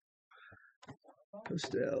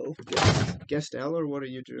Host L. Guest L, or what are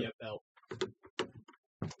you doing? Yep, L.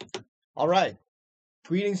 All right.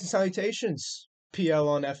 Greetings and salutations, PL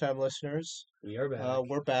on FM listeners. We are back.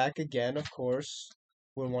 We're back again, of course.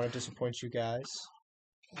 Wouldn't want to disappoint you guys.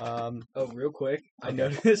 Oh, real quick, I Okay.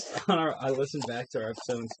 noticed I listened back to our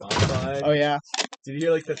episode on Spotify. Oh yeah, Did you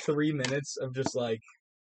hear like the 3 minutes of just like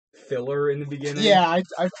filler in the beginning? yeah.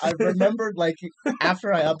 I remembered like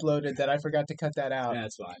after I uploaded that I forgot to cut that out. Yeah,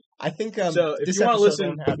 that's fine. I think So if this you want to episode listen,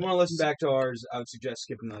 won't if have you want to listen back to ours, I would suggest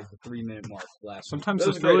skipping like the 3 minute mark last. Sometimes week. the That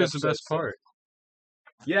was a great filler is the episode, best so- part.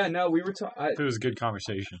 Yeah, no, we were If it was a good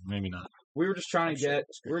conversation, maybe not. we were just trying to I'm sure get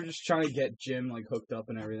it's good. we were just trying to get Jim like hooked up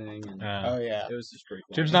and everything, and Oh yeah, it was just pretty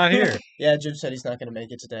cool. Jim's not here. yeah. Jim said he's not going to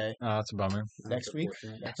make it today. Oh, that's a bummer. Next week?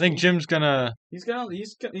 Unfortunate. I think Jim's gonna. He's getting.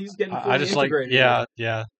 I fully just like. integrated.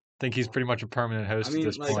 Yeah. I think he's pretty much a permanent host I mean, at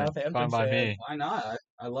this like, point. Southampton Fine by fan. me. Why not?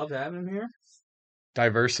 I love having him here.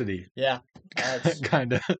 Diversity, Yeah. That's-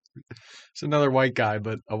 kind of. It's another white guy,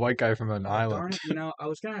 but a white guy from an Darn island. it, I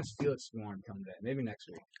was gonna ask Felix if he wanted to come today. Maybe next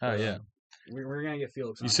week. Oh But, yeah. We're gonna get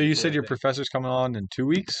Felix. On So you before said your then. professor's coming on in 2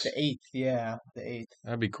 weeks? the 8th. Yeah, the 8th.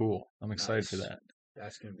 That'd be cool. I'm excited for Nice. that.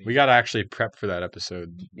 That's gonna be. We got to actually prep for that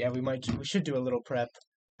episode. Yeah, we should do a little prep.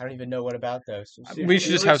 I don't even know what about those. We'll see. We should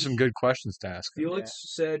just have Felix- some good questions to ask. Felix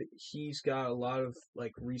said he's got a lot of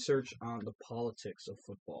like research on the politics of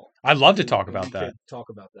football. I'd love to And- talk and about we that. could Talk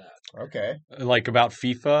about that. Okay. Like about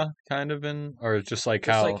FIFA, kind of, or just like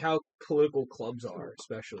Just how. like how political clubs are,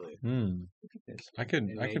 especially I could.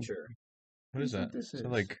 in I could. nature. What is What that? this So is?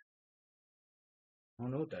 like, I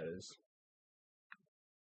don't know what that is.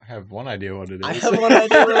 I have one idea what it is. I have one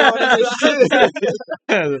idea what it is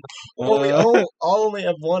too. Uh, I'll only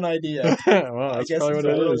have one idea. well, I that's guess probably it's what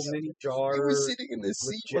a it little is. Mini He jar. was sitting in this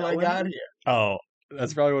with seat when I gel in got it? here. Oh,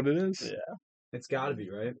 that's probably what it is. Yeah. It's got to be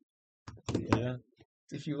right. Yeah.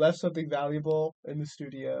 If you left something valuable in the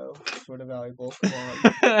studio, sort of valuable, come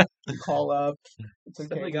on, call up. It's okay.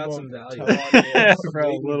 Definitely we got won't some value. tell on you. For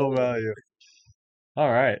a little value. All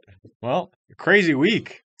right. Well, crazy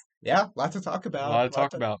week. Yeah, lot to talk A about. lot to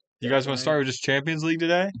talk about. You guys want to start with just Champions League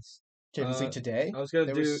today? Champions League Uh, today. I was gonna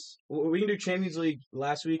There do. was- We can do Champions League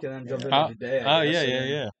last week and then jump Yeah. into today. Oh I guess, yeah, and then-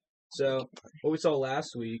 yeah. So what we saw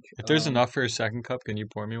last week. If there's enough for a second cup, can you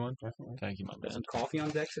pour me one? Definitely. Thank you, my There's man. some coffee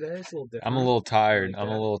on deck today. It's a little different. I'm a little tired. Like I'm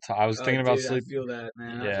a that. little tired. I was Oh, thinking about dude, sleep. I feel that,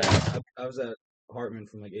 man. Yeah. I was at Hartman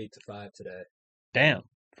from like 8 to 5 today. Damn.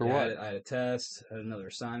 For Yeah, what? I had a test. Had another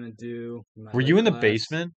assignment due. my Were you in the class.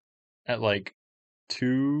 basement at like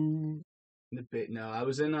 2? No, I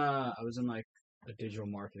was in like a digital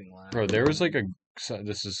marketing lab. Bro, there was like a. So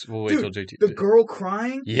this is. We'll wait till Dude, JT. The girl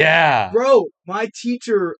crying. Yeah. Bro, my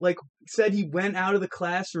teacher like said he went out of the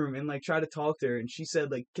classroom and like tried to talk to her, and she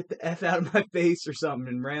said like "get the f out of my face" or something,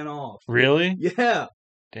 and ran off. Really? Yeah,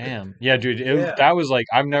 Damn. Yeah, dude. Yeah. That was like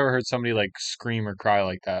I've never heard somebody like scream or cry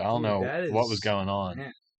like that. I don't Dude, know that what is- was going on,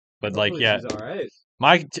 man. but like Hopefully yeah, she's all right.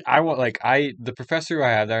 the professor who I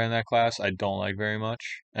had there in that class I don't like very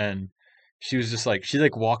much, and she was just like she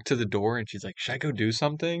like walked to the door and she's like, should I go do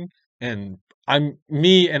something? And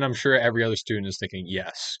I'm sure every other student is thinking,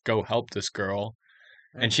 yes, go help this girl.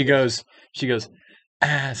 And she goes,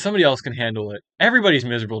 somebody else can handle it. Everybody's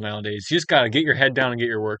miserable nowadays. You just gotta get your head down and get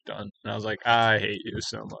your work done. And I was like, I hate you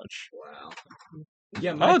so much. Wow.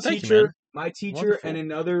 Yeah, my Oh, thank you, teacher, man. my teacher, Wonderful. and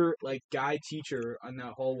another like guy teacher on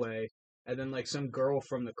that hallway, and then like some girl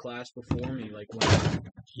from the class before me like went.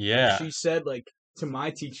 Yeah, She said like to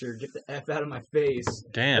my teacher, "Get the f out of my face."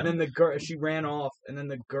 And damn. then the girl, she ran off, and then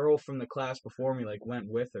the girl from the class before me like went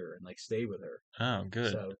with her and like stayed with her. Oh,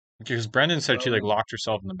 good. So Because Brendan said she like Well- locked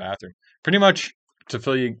herself in the bathroom. Pretty much to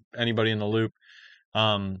fill anybody in the loop.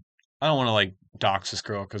 I don't want to like dox this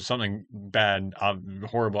girl because something bad,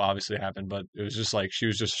 horrible, obviously happened. But it was just like she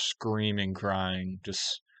was just screaming, crying,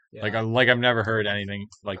 just yeah, like I've never heard anything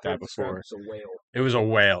like that It's a- before. It's a whale. It was a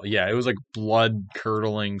wail. Yeah, it was like blood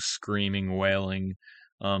curdling, screaming, wailing.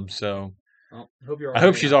 So Well, I hope you're. I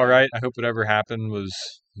hope she's all right. I hope whatever happened was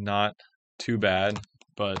not too bad,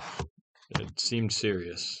 but it seemed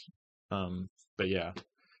serious. But yeah.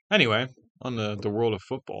 Anyway, on the world of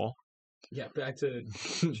football. Yeah, back to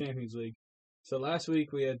Champions League. So last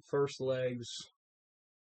week we had first legs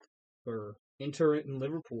for Inter and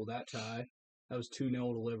Liverpool. That tie, that was 2-0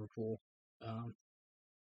 to Liverpool.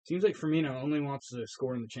 Seems like Firmino only wants to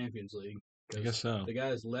score in the Champions League. I guess so. The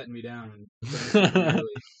guy's letting me down. Really.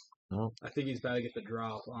 Well. I think he's about to get the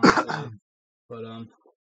drop, honestly. But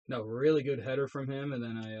no, really good header from him, and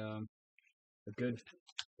then a good.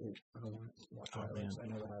 Ooh, I don't want to watch Oh, highlights. man.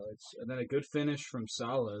 I know the highlights, and then a good finish from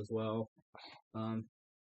Salah as well.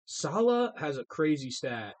 Salah has a crazy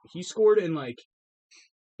stat. He scored in like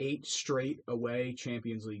 8 straight away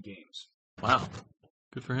Champions League games. Wow.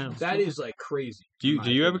 Good for him. That is like crazy. Do in you my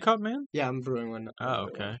do you have a opinion. cup, man? Yeah, I'm brewing one. Oh,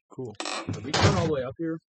 okay. Cool. Are we going all the way up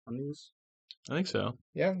here on these? I think so.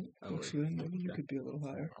 Yeah, Oh, actually, maybe you okay. could be a little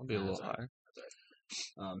higher. I'll be a Nah, little that's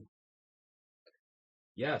all higher.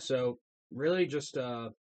 Yeah, so really just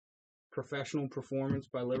professional performance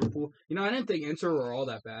by Liverpool. I didn't think Inter were all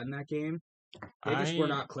that bad in that game. They just were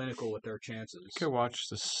not clinical with their chances. I think I watched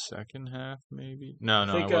the second half, maybe. No,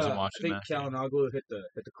 I think, wasn't I watching think that. game. Calhanoglu hit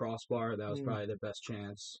the crossbar. That was Mm. probably their best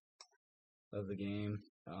chance of the game.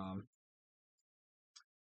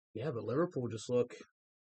 Yeah, but Liverpool just look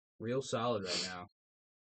real solid right now.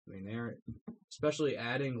 I mean, they're especially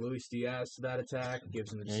adding Luis Diaz to that attack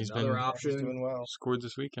gives them Yeah, he's just another been- option. He's doing well. Scored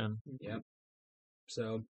this weekend. Yep.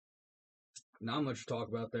 So, not much to talk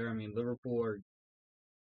about there. I mean, Liverpool are,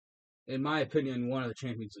 in my opinion, one of the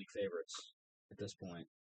Champions League favorites at this point.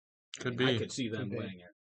 Could I be. could see them Could be. winning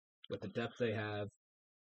it with the depth they have,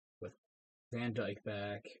 with Van Dijk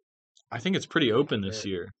back. I think it's pretty open this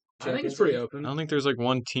year. I think it's Champions pretty League? I open. don't think there's like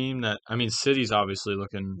one team that. I mean, City's obviously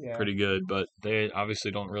looking Yeah. pretty good, but they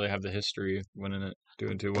obviously don't really have the history of winning it,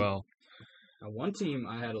 doing too well. Now, one team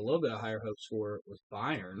I had a little bit of higher hopes for was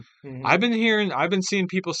Bayern. Mhm. I've been seeing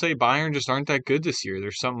people say Bayern just aren't that good this year.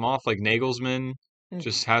 There's something off. Like Nagelsmann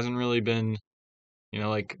just hasn't really been,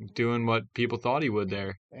 like doing what people thought he would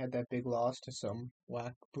there. They had that big loss to some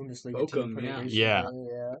whack Bundesliga Bochum, team pretty yeah. recently. Yeah.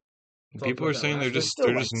 Yeah. Talked People are about that saying last they're week. They're just still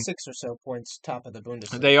they're like just 6 or so points top of the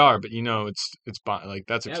Bundesliga. they are, but it's like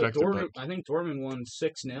that's Yeah, expected. Dortmund, But I think Dortmund won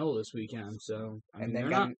 6-0 this weekend. So I mean, And then they're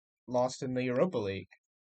got not. lost in the Europa League.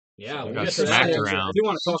 Yeah, So we'll got get to that. smacked I around. do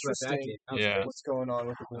want to talk about that Interesting. game. That was Yeah. good. What's going on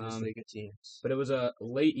with the Bundesliga teams? But it was a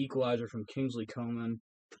late equalizer from Kingsley Coman.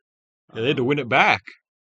 they had to win it back.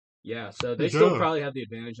 Yeah, so they Yeah. still probably have the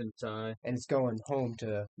advantage in the tie. And it's going home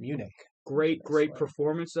to Munich. Great That's great right.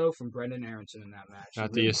 performance though from Brendan Aronson in that match. He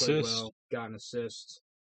Got the really played assist. well, got an assist.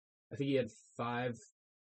 I think he had 5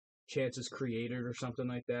 chances created or something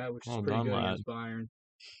like that, which is Well pretty done, good lad. against Bayern.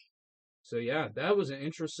 So yeah, that was an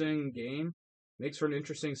interesting game. Makes for an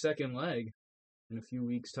interesting second leg in a few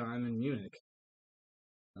weeks' time in Munich.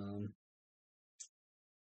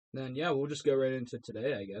 Then yeah, we'll just go right into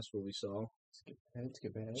today, I guess, what we saw. Let's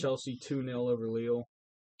skip ahead. Chelsea 2-0 over Lille.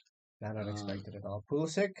 Not unexpected at all.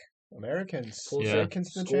 Pulisic, Americans. Pulisic Yeah.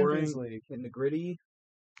 Americans in the scoring Champions League. in the gritty.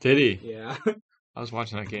 Did he? Yeah. I was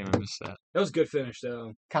watching that game. I missed that. That was a good finish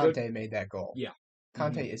though. Conte made that goal. Yeah.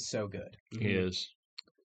 Conte is so good. He is.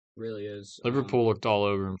 Really is. Liverpool looked all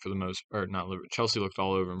over him for the most, or not Liverpool. Chelsea looked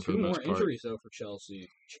all over him for Two the more most part. injuries though for Chelsea.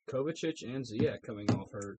 Kovacic and Ziyech coming off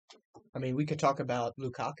hurt. I mean, we could talk about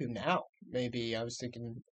Lukaku now. Maybe I was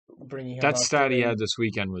thinking bringing him That up stat he during- had this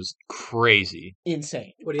weekend was crazy.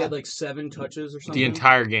 insane. What, he had like 7 touches or something? The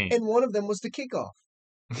entire game. And one of them was the kickoff.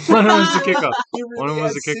 One of them was the kickoff. He One of really them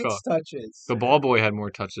was had the 6 kickoff. touches The ball boy had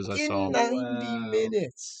more touches. I in saw. 90 Wow.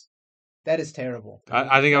 minutes. That is terrible.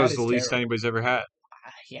 I think that was is the least terrible. anybody's ever had.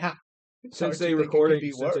 Yeah. It's Since hard to they think it could recorded,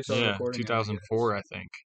 be since they worse. started Yeah, recording. 2004, I think.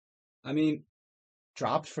 I mean,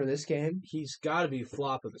 Dropped for this game. he's got to be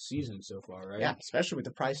flop of the season so far, right? Yeah, especially with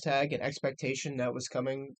the price tag and expectation that was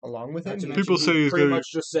coming along with Not him. to He- mention People he say he's pretty gonna- much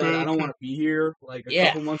just said, "I don't want to be here." Like a Yeah.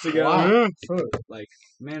 couple months ago. Wow. Yeah. Like,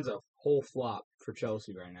 man's a whole flop for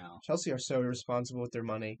Chelsea right now Chelsea are so irresponsible with their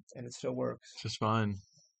money, and it still works. It's just fine.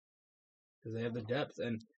 because they have the depth.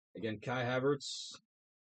 And again, Kai Havertz,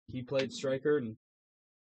 he played striker and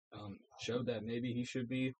showed that maybe he should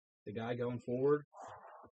be the guy going forward.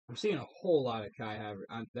 I'm seeing a whole lot of Kai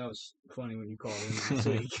Havertz. That was funny when you called in last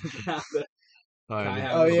week. Kai Alright.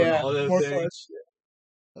 Havertz Oh and yeah, all those more things. clutch.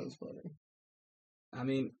 That was funny. I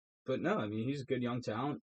mean, but no, I mean he's a good young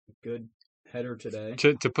talent, good header today.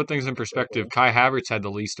 To put things in perspective, Kai Havertz had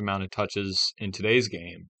the least amount of touches in today's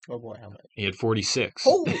game. Oh boy, how much? He had 46.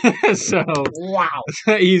 Holy So wow!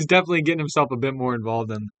 he's definitely getting himself a bit more involved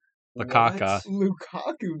than Lukaku.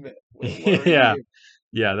 Lukaku, man. Yeah.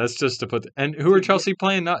 Yeah, that's just to put. And who are Chelsea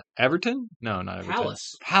playing? Not Everton? No, not Everton.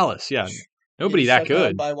 Palace. Palace, yeah. Nobody Getting that shut down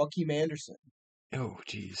good. by Joaquin Anderson. Oh,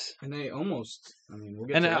 jeez. And they almost, I mean, we'll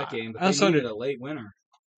get And to I- that game, but I they also needed a late winner.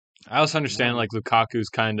 I also understand Wow. like Lukaku's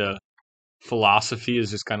kind of philosophy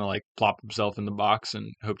is just kind of like plop himself in the box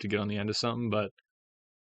and hope to get on the end of something, but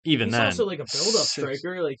even He's then, also like a build-up 6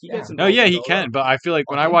 striker. Like he Yeah. gets Oh involved yeah, in he build-up. can, but I feel like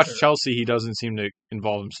when I Like watch Inter. Chelsea, he doesn't seem to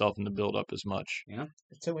involve himself in the build up as much.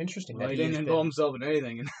 It's so interesting Well, that he he didn't has involve been, himself in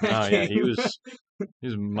anything in Oh that yeah, game.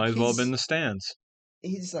 he might as well have been in the stands.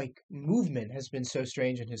 his like movement has been so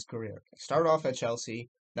strange in his career. Started off at Chelsea,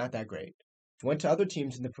 not that great. Went to other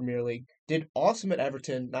teams in the Premier League, did awesome at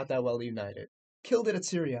Everton, not that well at United. Killed it at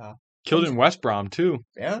Serie A. Killed in West Brom too,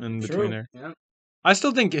 Yeah, in true. between there. Yeah. I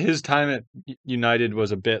still think his time at United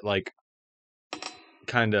was a bit like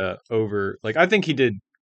kind of over. Like I think he did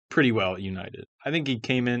pretty well at United. I think he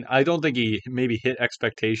came in. I don't think he maybe hit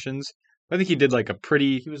expectations. I think he did like a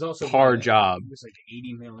pretty He was also par what, job. He was like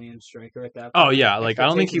 80 million striker at that Oh point. yeah, like I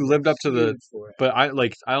don't think he Expectations lived were up to the. huge for him. But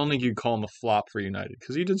I don't think you'd call him a flop for United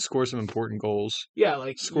because he did score some important goals. Yeah,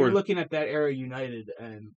 like Scored- you're looking at that era United,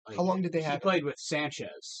 and like, How long did they he have? played with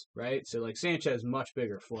Sanchez, right? So like Sanchez, much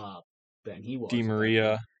bigger flop than he was. Di at that Maria.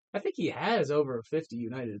 point. I think he has over 50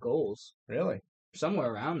 United goals, Really?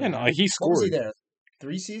 somewhere around Yeah, there. no, he What was scored he there?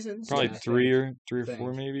 3 seasons? probably Yeah, I three or think.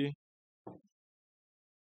 four maybe.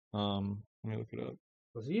 Let me look it up.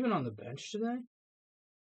 Was he even on the bench today?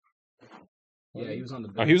 Yeah, he was on the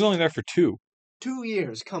bench. Oh, he was only there for 2. 2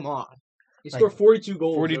 years. Come on. He scored 42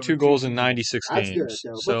 goals. 42 over goals 2 in seasons. 96 That's good, games.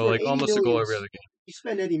 though. But So for like 80 almost a goal million, every other game. You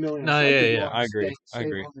spend 80 million. No, yeah, I agree. I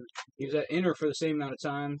agree. He was at Inter for the same amount of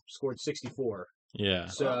time, scored 64. Yeah,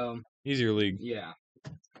 So easier league. yeah.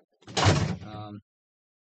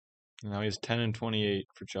 Now he has 10 and 28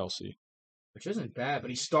 for Chelsea. Which isn't bad, but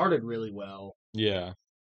he started really well, Yeah,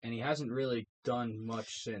 and he hasn't really done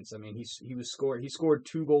much since. I mean, he scored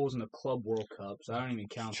 2 goals in the Club World Cup, so I don't even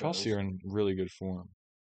count Chelsea those. are in really good form.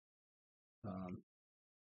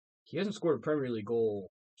 He hasn't scored a Premier League goal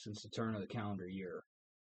since the turn of the calendar year.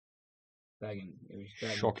 Back in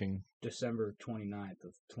Shocking. December 29th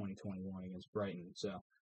of 2021 against Brighton. So,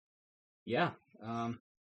 yeah.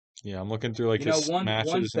 Yeah, I'm looking through like his one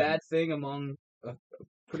matches. bad thing among a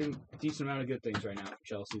pretty decent amount of good things right now for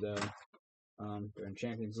Chelsea, though. They're in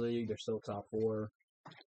Champions League. They're still top 4.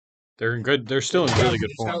 They're in good. They're still in really good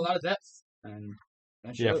Got a form. lot of depth, and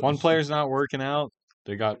that Yeah, if shows. one player's not working out,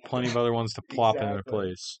 they got plenty of other ones to plop in their Exactly.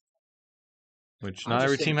 place. Which I not just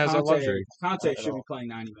every think team has that luxury. Conte Not at should be all. playing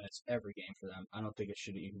 90 minutes every game for them. I don't think it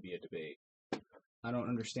should even be a debate. I don't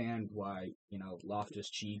understand why,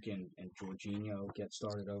 Loftus-Cheek and Jorginho get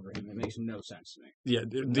started over him. It makes no sense to me. Yeah,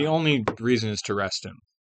 the only reason is to rest him.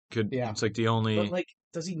 Yeah. It's like the only. But,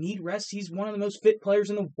 does he need rest? He's one of the most fit players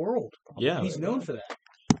in the world. Yeah. He's known for that.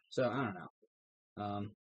 So, I don't know.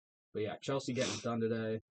 But, yeah, Chelsea getting it done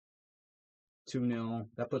today. 2-0.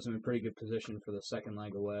 That puts them in pretty good position for the second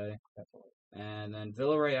leg away. And then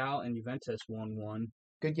Villarreal and Juventus 1-1.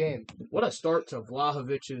 Good game. What a start to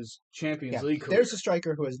Vlahovic's Champions League career. There's a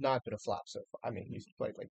striker who has not been a flop so far. I mean, he's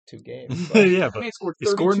played like 2 games. But Yeah, That but man scored he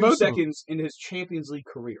scored 32 both of them. seconds in his Champions League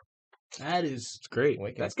career. it's great.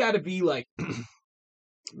 That's got to be like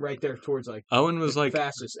right there towards like Owen was the like,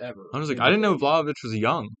 fastest ever. I was like, I didn't know Vlahovic was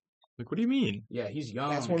young. Like, what do you mean? Yeah, he's young.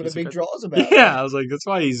 that's one of the He's big like draws about it. Yeah, I was like, that's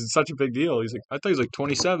why he's such a big deal. He's like, I thought he was like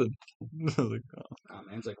 27. I was like, oh,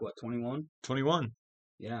 man's like what, 21? 21,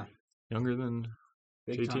 Yeah, younger than.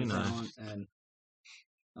 big time JT and I. talent.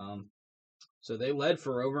 And so they led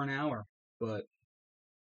for over an hour, but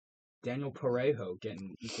Daniel Parejo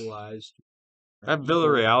getting equalized. That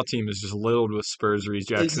Villarreal team is just littered with Spurs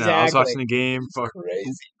rejects now. I was Exactly. watching the game. Fuck,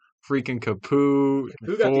 Crazy. freaking Capu,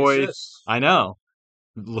 Who got the Foy. assist? I know.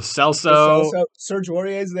 Lo Celso. Serge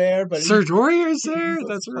Aurier's there, but Serge Aurier's he's there. not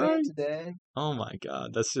That's playing right. Today. Oh my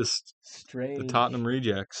God, that's just Strange. the Tottenham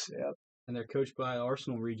rejects. And they're coached by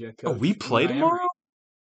Arsenal reject Oh, coach. we play Unai Emery. tomorrow?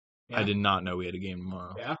 Yeah. I did not know we had a game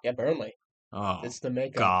tomorrow. Yeah. Yeah, Burnley. Oh It's the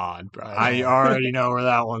makeup. God, bro! I I know. already know where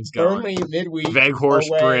that one's going. Burnley midweek. Veghorst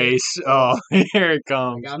away. brace. Oh, here it I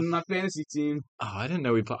comes. got him in my fantasy team. Oh, I didn't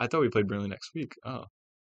know we. I thought we played Burnley next week. Oh,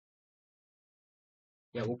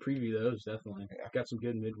 Yeah, we'll preview those definitely. Got some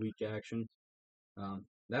good midweek action.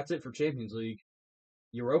 That's it for Champions League.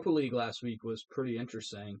 Europa League last week was pretty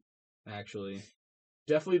interesting, actually.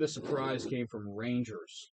 Definitely the surprise came from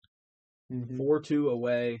Rangers. Mhm. 4-2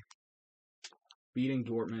 away, beating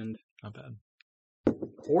Dortmund. not bad.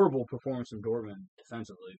 Horrible performance from Dortmund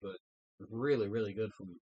defensively, but really, really good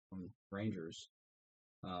from Rangers.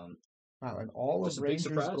 Wow, and all Just of a big Rangers'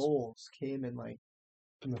 surprise. goals came in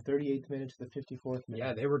from the 38th minute to the 54th minute.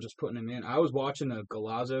 Yeah, they were just putting him in. I was watching the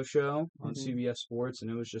Galazzo show on Mhm. CBS Sports, and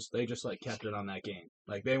it was just they just kept it on that game.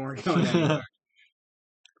 Like they weren't going anywhere.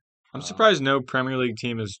 I'm surprised no Premier League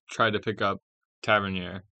team has tried to pick up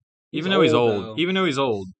Tavernier. He's Even though he's old, old, though. even though he's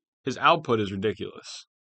old, his output is ridiculous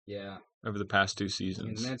Yeah, over the past 2 and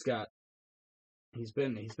seasons. man's got. He's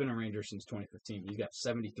been a Ranger since 2015. He's got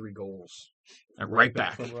 73 goals. At right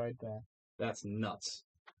back. From right back. That's nuts.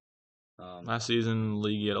 Last season,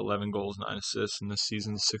 league he had 11 goals, 9 assists, and this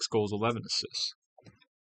season 6 goals, 11 assists.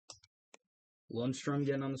 Lundstrom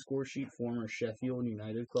getting on the score sheet, former Sheffield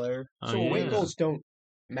United player. Oh, So away yeah. goals don't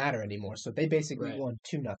matter anymore. So they basically Right. won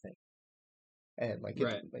 2-0. And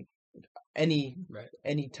Right. any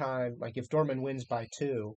Right. time, if Dortmund wins by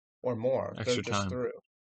 2 or more, Extra they're just time. through.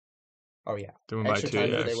 Oh yeah, They win by Extra 2.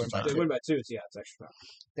 time, Yeah, they win extra by They time. win by 2. So yeah, it's extra time.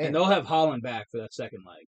 Damn. And they'll have Holland back for that second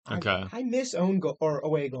leg. Okay. I miss own goal or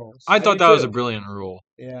away goals. I do thought that was a too. brilliant rule.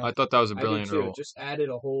 Yeah, I thought that was a I do brilliant too. rule. It just added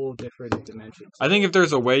a whole different dimension. I think if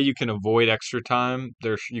there's a way you can avoid extra time,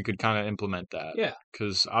 you could kind of implement that. Yeah.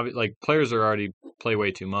 Because like players are already play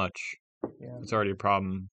way too much. yeah. It's already a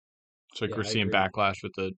problem. It's like Yeah, we're I seeing agree. backlash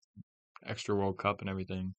with the extra World Cup and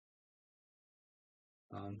everything.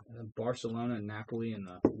 And Barcelona and Napoli in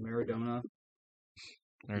the Maradona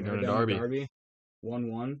They're doing a derby.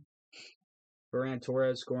 1-1. Ferran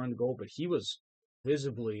Torres scoring the goal, but he was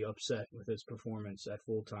visibly upset with his performance at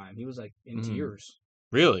full time. He was like in tears.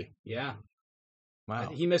 Really? Yeah. Wow.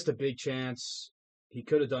 He missed a big chance. He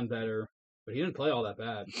could have done better, but he didn't play all that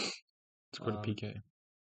bad. Scored a PK.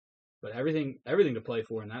 But everything to play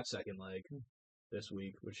for in that second leg this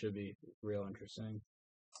week, which should be real interesting.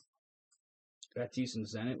 Betis and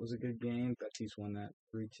Zenit was a good game. Betis won that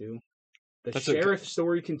 3-2. The That's a Sheriff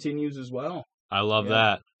story continues as well. I love Yeah.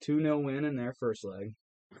 that. 2-0 win in their first leg.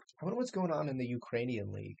 I wonder what's going on in the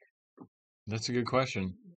Ukrainian league. That's a good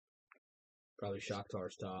question. Probably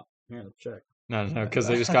Shakhtar's top. Here, let's check. No, because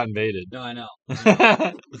they just got invaded. No, I know.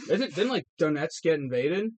 Didn't like Donetsk get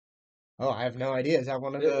invaded? Oh, I have no idea. Is that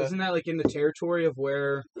one of the? Isn't that like in the territory of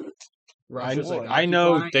where Russia's like I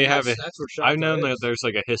know occupying? they have That's where I've Shakhtar known that is. there's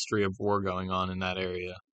like a history of war going on in that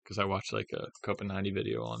area because I watched like a Copenhagen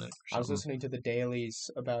video on it. I was listening to the dailies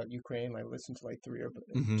about Ukraine. I listened to like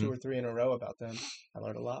Mhm. 2 or 3 in a row about them. I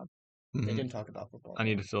learned a lot. They Mhm. didn't talk about football. I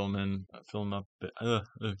need to fill them up a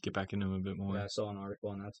bit. Get back into them a bit more. Yeah, I saw an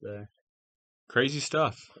article on that today. Crazy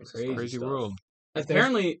stuff. Crazy Crazy stuff. world.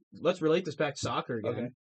 Apparently, let's relate this back to soccer again. Okay.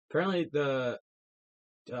 Apparently, the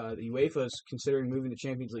UEFA is considering moving the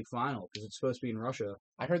Champions League final because it's supposed to be in Russia.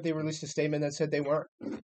 I heard they released a statement that said they weren't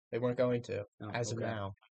going to Oh, as okay. of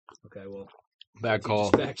now. Okay, well, Bad you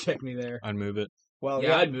call. just fact check me there. I'd move it. Well,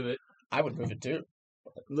 Yeah, I'd move it. I would move it too.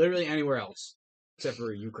 Literally anywhere else except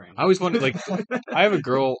for Ukraine. I always wondered, like, I have a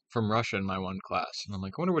girl from Russia in my one class, and I'm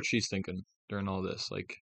like, I wonder what she's thinking during all this.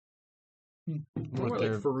 Like, More what like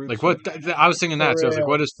they're Farouk like. What I was thinking that. So I was like, real.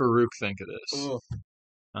 what does Farouk think of this? Ugh.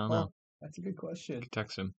 I don't Huh. know. That's a good question.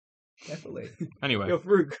 Text him. Definitely. Anyway. Yo,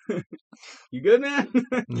 Farouk, you good, man?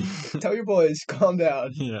 Tell your boys, calm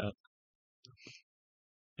down. Yeah.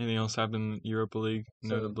 Anything else happen in Europa League, So-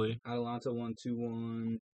 notably? Atalanta won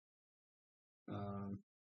 2-1.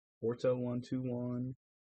 Porto won 2-1.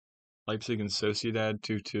 Leipzig and Sociedad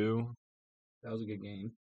 2-2. That was a good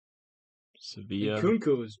game. Sevilla.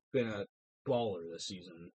 Kunku has been a baller this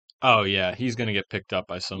season. Oh yeah, he's gonna get picked up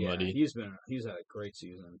by somebody. Yeah, he's had a great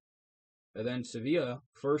season. And then Sevilla,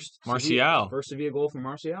 Martial. first Sevilla goal from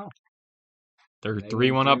Martial. They're They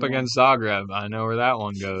 3-1 win up 3-1. against Zagreb. I know where that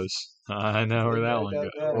one goes. I know where that one goes.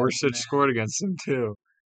 Yeah. Orsic scored against them too.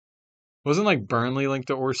 Wasn't like Burnley linked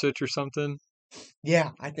to Orsic or something?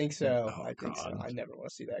 Yeah, I think so. Oh, I think so. God. I never want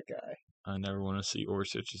to see that guy. I never want to see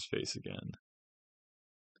Orsic's face again.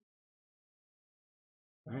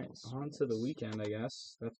 All right, on to the weekend, I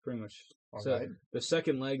guess. That's pretty much. All So right. the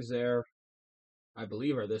second legs there, I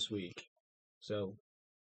believe, are this week. So,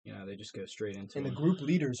 they just go straight into And the them. group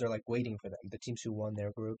leaders are like waiting for them. The teams who won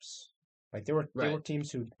their groups. Like there were Right.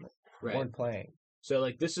 teams who Right. weren't playing. So,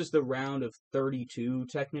 like, this is the round of 32,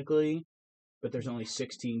 technically, but there's only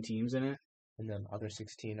 16 teams in it. And then other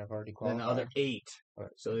 16 have already Then qualified. the other 8.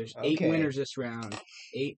 Alright. So there's 8 Okay. winners this round,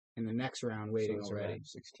 8 in the next round waiting So it's already. around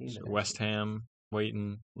 16. So then. West Ham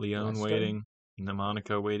waiting, Lyon Leicester. waiting,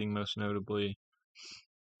 Monaco waiting most notably,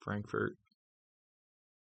 Frankfurt.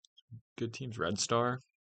 Good teams. Red Star,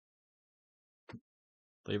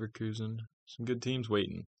 Leverkusen. Some good teams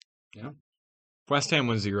waiting. Yeah. If West Ham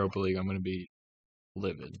wins the Europa League, I'm going to be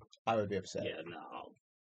livid. I would be upset. Yeah, no.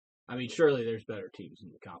 I mean, surely there's better teams in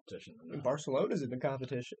the competition than And that. Barcelona's in the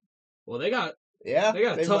competition. Well, they got Yeah.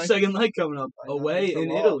 a tough might- second leg coming up I know, away it's a in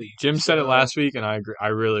lot. Italy. Jim said it So, last week, and I agree. I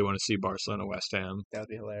really want to see Barcelona West Ham. That would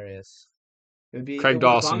be hilarious. It would be Craig it would-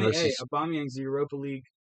 Dawson Aubameyang- versus- Aubameyang's the Europa League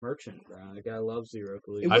merchant, bro. The guy loves the Europa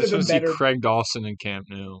League. It I would've just want to been see better- Craig Dawson in Camp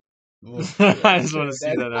Nou. Oof. I just want to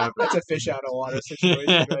see that happen. That's a fish out of water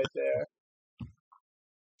situation right there.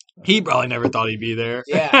 He probably never thought he'd be there.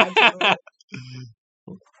 Yeah, absolutely.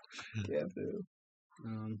 Yeah,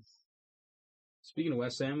 boo. Speaking of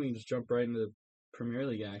West Ham, we can just jump right into the Premier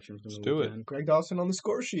League action from the Let's do it. weekend. Greg Dawson on the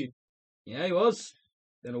score sheet. Yeah, he was.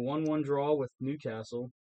 Then a 1-1 draw with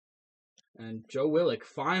Newcastle. And Joe Willock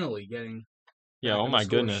finally getting Yeah, back oh on the my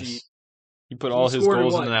score goodness. sheet. He put He all his scored in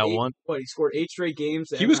goals what, into that 8 one. He scored 8 straight games.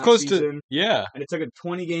 to He end was that close season, to. Yeah. and it took him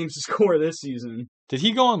 20 games to score this season. Did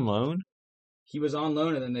he go on loan? he was on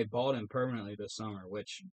loan and then they bought him permanently this summer,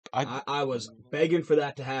 which I I was begging for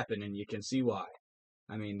that to happen, and you can see why.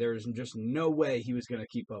 I mean, there's just no way he was going to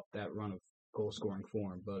keep up that run of goal scoring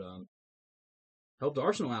form, but helped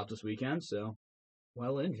Arsenal out this weekend, so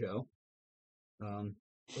well in, Joe. And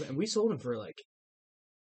we sold him for like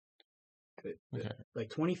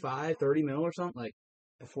 25, 30 mil or something, like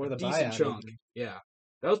Before the decent buyout. chunk. Yeah,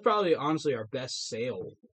 that was probably honestly our best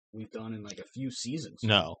sale we've done in like a few seasons.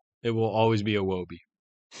 no. It will always be a Wobie.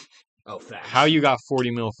 Oh, facts. How you got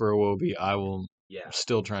 40 mil for a Wobie, I will Yeah.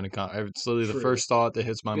 still trying to It's literally the True. first thought that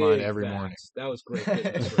hits my Big mind every facts. morning. That was great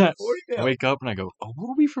business for us. 40 I mil. wake up and I go, a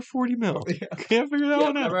Wobie for 40 mil. Yeah. Can't figure that Yeah,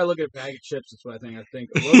 one out. whenever I look at a bag of chips, that's what I think.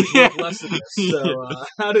 Well, he's worth less than this. So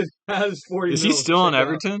how does 40 Is mil he still on check out?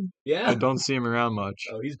 Everton? Yeah. I don't see him around much.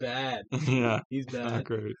 Oh, he's bad. Yeah, He's not bad.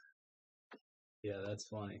 great. Yeah, that's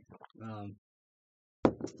funny.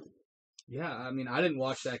 Yeah, I mean, I didn't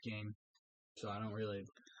watch that game, so I don't really.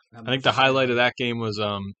 I think the highlight of that game was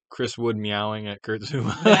Chris Wood meowing at Kurt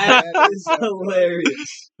Zuma. That is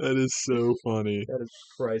hilarious. That is so funny. That is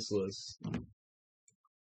priceless.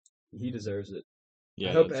 He deserves it.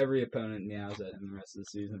 Yeah, I hope that's- every opponent meows at him the rest of the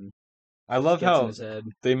season. I love Gets in how his head.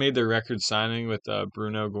 they made their record signing with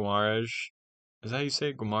Bruno Guimaraes. Is that how you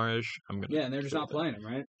say it? Guimaraes? I'm gonna. Yeah, and they're just not playing him,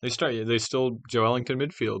 right? They still Joe Ellington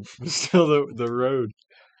midfield. Still the road.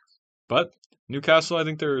 But Newcastle, I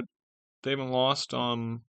think they haven't lost 5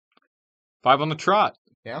 on the trot.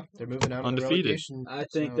 Yeah, they're moving out Undefeated. of the relegation. I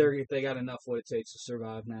think zone. they got enough what it takes to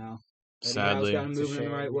survive now. Eddie Sadly. Howe's got him It's a moving in the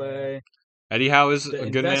shame, right yeah. way. Eddie Howe is The a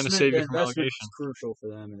good man to save you the from investment relegation. is crucial for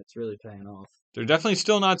them, and it's really paying off. They're definitely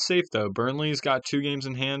still not safe though. Burnley's got 2 games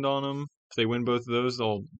in hand on them. If they win both of those,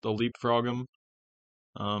 they'll leapfrog them.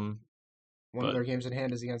 One but- of their games in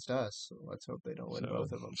hand is against us. So let's hope they don't win So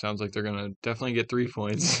both of them. sounds like they're gonna definitely get 3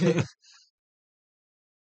 points.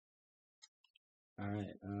 All right.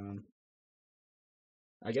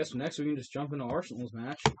 I guess next we can just jump into Arsenal's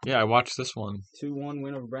match. Yeah, I watched this one. 2-1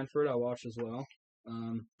 win over Brentford. I watched as well.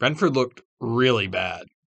 Brentford looked really bad.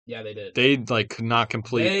 Yeah, they did. They could not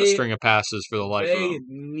complete a They- string of passes for the life of They them.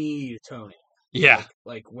 need Tony. Yeah,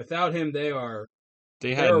 Like without him, they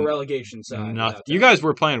they're had a relegation side. nothing. without You Tony. guys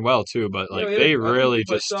were playing well too, but Yeah, like we they did. I think really we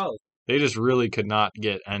played just solid. really could not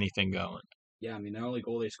get anything going. Yeah, I mean, the only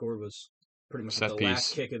goal they scored was pretty much Set the piece.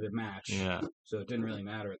 last kick of the match. Yeah, So it didn't really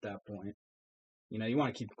matter at that point. You know, you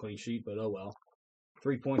want to keep a clean sheet, but oh well.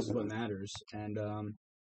 3 points is what matters. And I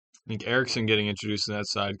think Ericsson getting introduced to that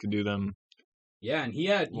side could do them. yeah, and he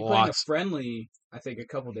played in a Lots. friendly, I think, a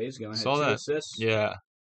couple days ago and had Saw 2 that. assists Yeah,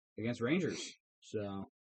 against Rangers. So,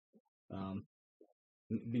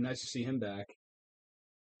 it'd be nice to see him back.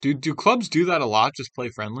 do clubs do that a lot? Just play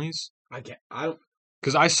friendlies? I don't.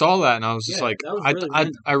 Because I saw that and I was just Yeah, like, that was really I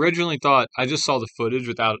random. originally thought I just saw the footage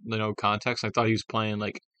without no context. I thought he was playing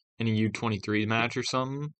like in a U23 match or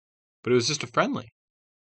something, but it was just a friendly.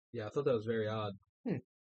 Yeah, I thought that was very odd. Hmm.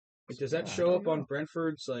 Like, does that I show don't up on know.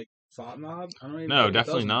 Brentford's like thought mob? I don't even No, think it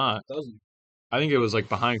definitely doesn't. not. It doesn't. I think it was like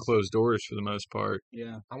behind closed doors for the most part.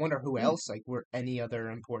 Yeah. I wonder who else, like, were any other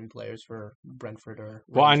important players for Brentford or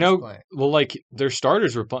Well, I Rangers know. playing? Well, like their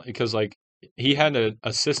starters were playing because like he had an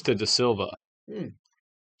assist to De Silva. Hmm.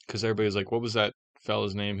 Because everybody was like, "What was that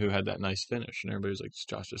fella's name who had that nice finish?" And everybody was like, "It's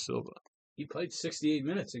Josh De Silva." He played 68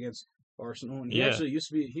 minutes against Arsenal, and he Yeah. actually used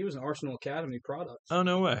to be. He was an Arsenal Academy product. Oh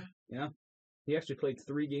no way! He actually played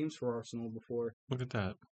 3 games for Arsenal before Look at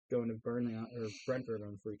that. going to Burnley or Brentford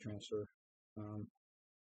on free transfer.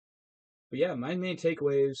 But yeah, my main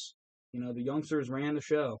takeaway is, the youngsters ran the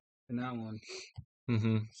show in that one.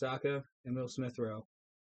 Mm-hmm. Saka and Will Smith Rowe.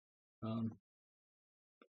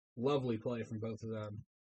 Lovely play from both of them.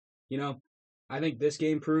 I think this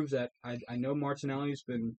game proves that I know Martinelli's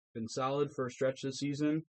been solid for a stretch this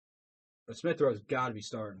season, but Smith Rowe's got to be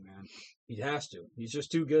starting, man. He has to. He's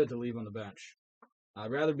just too good to leave on the bench.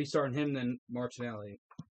 I'd rather be starting him than Martinelli.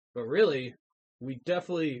 But really, we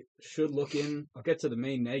definitely should look in. I'll get to the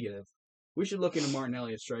main negative. We should look into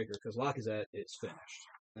Martinelli as striker because Lacazette is finished,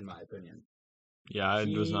 in my opinion. Yeah, I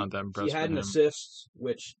was not that He impressed had with an him. assist,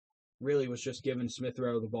 which really was just giving Smith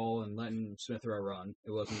Rowe the ball and letting Smith Rowe run.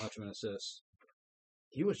 It wasn't much of an assist.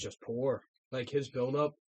 He was just poor. Like, his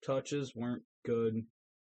build-up touches weren't good.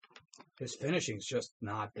 His finishing's just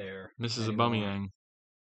not there. Mrs. anymore. Aubameyang.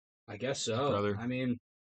 I guess so. Brother. I mean,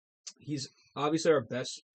 he's obviously our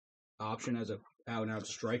best option as a out-and-out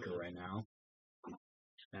striker right now.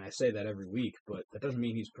 And I say that every week, but that doesn't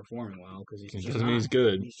mean he's performing well because he's It just doesn't not. mean he's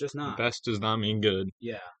good. He's just not. Best does not mean good.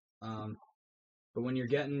 Yeah. But when you're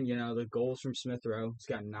getting, the goals from Smith Rowe, he's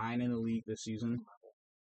got 9 in the league this season.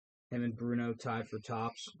 Him and Bruno tied for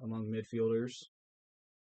tops among midfielders.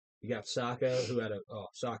 You got Saka, who had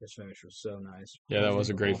Saka's finish was so nice. Yeah, that was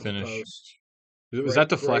a great Off the finish. post. Was that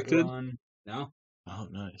deflected? Run. No, Oh,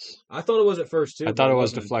 nice. I thought it was at first too. I but thought it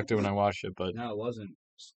was wasn't. deflected when I watched it, but No, it wasn't.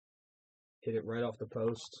 Hit it right off the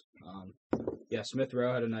post. Yeah, Smith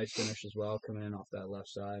Rowe had a nice finish as well, coming in off that left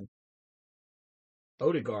side.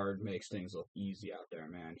 Odegaard makes things look easy out there,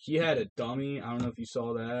 man. He had a dummy. I don't know if you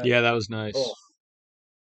saw that. yeah, that was nice. Oh,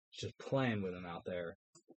 just playing with him out there.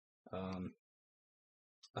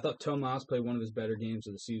 I thought Tomas played one of his better games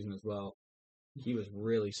of the season as well. He was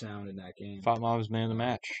really sound in that game. Thought Mom was man of the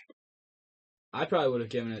match. I probably would have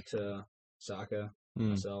given it to Saka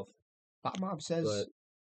Hmm. myself. Pop Mob says But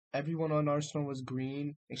everyone on Arsenal was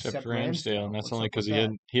green Except Ramsdale, and that's What's only up with because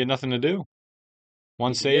that? he had nothing to do.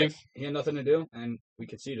 One Yeah, save. he had nothing to do, and we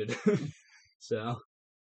conceded. So,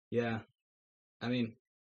 yeah. I mean,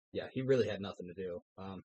 yeah, he really had nothing to do.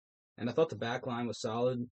 And I thought the back line was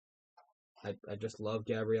solid. I just love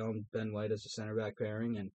Gabriel and Ben White as a center back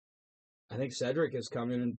pairing, and I think Cedric has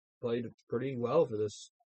come in and played pretty well for this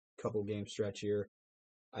couple game stretch here.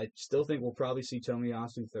 I still think we'll probably see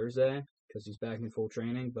Tomiyasu Thursday because he's back in full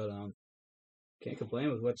training, but can't complain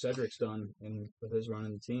with what Cedric's done and with his run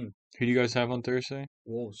in the team. Who do you guys have on Thursday?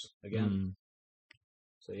 Wolves again. Hmm.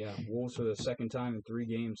 So yeah, Wolves for the second time in 3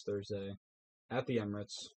 games Thursday at the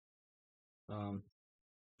Emirates.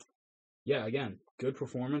 Yeah, again, good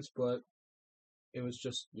performance, but it was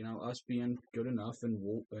just us being good enough and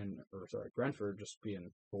Brentford just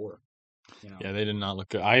being poor. Yeah, they did not look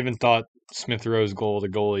good. I even thought Smith Rowe's goal, the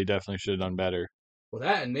goalie, definitely should have done better. Well,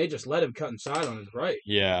 that and they just let him cut inside on his right.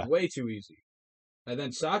 Yeah. Way too easy. And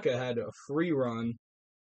then Saka had a free run.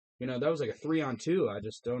 That was like a 3-on-2. I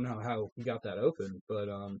just don't know how he got that open. But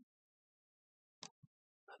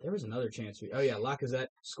there was another chance. Lacazette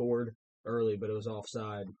scored early, but it was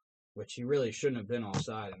offside, which he really shouldn't have been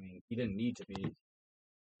offside. I mean, he didn't need to be.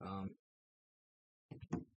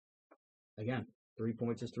 Again, 3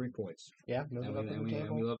 points is 3 points. Yeah, And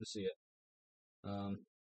we love to see it.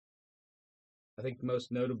 I think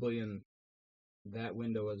most notably in that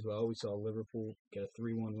window as well, we saw Liverpool get a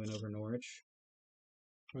 3-1 win over Norwich.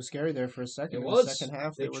 It was scary there for a second. It In was. the second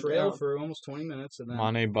half. They were trailed down. for almost 20 minutes, and then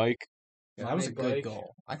Mane bike. Yeah, that was a Mane good bike.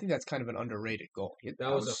 goal. I think that's kind of an underrated goal. that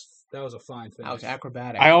was a fine finish. that was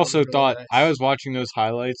acrobatic. I also really thought, nice. I was watching those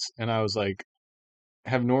highlights, and I was like,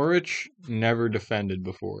 have Norwich never defended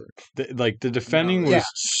before? The defending No. was Yeah.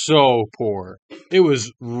 so poor. It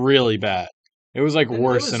was really bad. It was like And it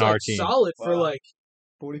worse was, than like, our team. solid for Wow. like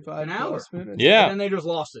 45 an hour. plus minutes. Yeah. and then they just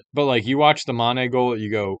lost it. But like you watch the Mane goal, you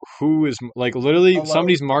go, who is like literally Alone.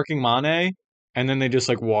 somebody's marking Mane, and then they just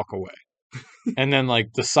like walk away. And then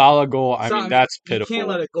like the Salah goal, I mean that's You pitiful. can't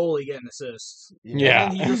let a goalie get an assist. Yeah.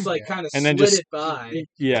 And then he just like Yeah. kind of And then slid just- it by.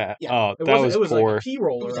 Yeah. Yeah. Oh, It that was was like poor. a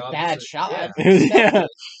P-roller. It was a opposite. bad shot. Yeah.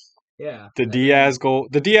 Yeah. The Diaz goal.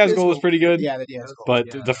 The Diaz His goal was goal- pretty good. Yeah, the Diaz goal. But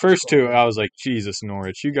Yeah, the that's first two, cool. I was like, Jesus,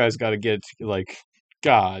 Norwich, you guys got to get like,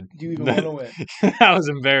 God, Do you even that- want to win? that was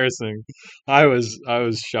embarrassing. I was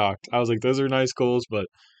shocked. I was like, those are nice goals, but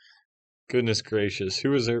goodness gracious,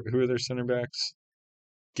 who are their center backs?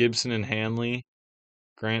 Gibson and Hanley,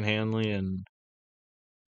 Grant Hanley and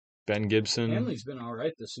Ben Gibson. Hanley's been all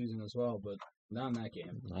right this season as well, but not in that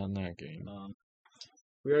game. Not in that game.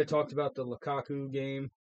 We already talked about the Lukaku game.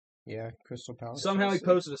 Yeah, Crystal Palace. Somehow he Chelsea.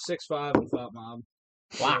 posted a 6.5 on Thought Mob.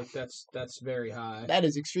 I feel Wow. like that's very high. That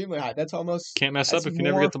is extremely high. That's almost Can't mess up that's if you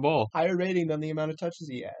never more get the ball. higher rating than the amount of touches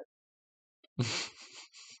he had.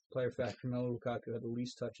 Player fact: Romelu Lukaku had the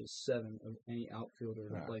least touches 7 of any outfielder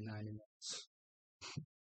to Wow. play 90 minutes,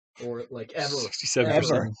 or like ever.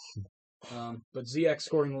 67%. But ZX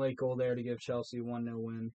scoring the late goal there to give Chelsea a 1-0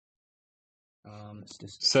 win. It's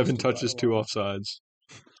just 7 too touches, far 2 along. offsides.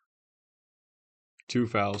 2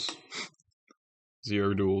 fouls.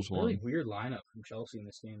 0 duels, Really 1. weird lineup from Chelsea in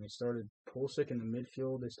this game. They started Pulisic in the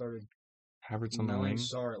midfield. They started Havertz on the Melling wing.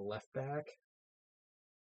 Sarr at left back.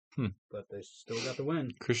 But they still got the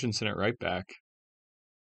win. Christensen at right back.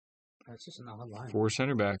 That's just an odd line. 4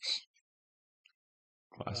 center backs.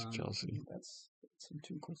 Classic Um, Chelsea. That's some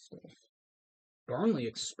too cool stuff. Burnley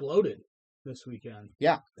exploded this weekend.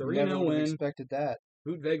 Yeah, 3-0 never would have win. expected that.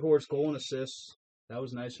 Wout Weghorst goal and assists. That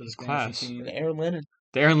was nice for the It's fantasy class. team. And Aaron Lennon.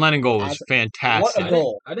 The Aaron Lennon goal was What fantastic. a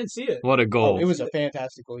goal! I didn't see it. What a goal. Oh, it was a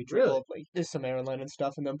fantastic goal. He Really? dribbled, like, did some Aaron Lennon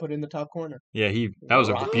stuff and then put it in the top corner. Yeah, that was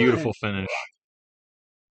a Rock. beautiful finish.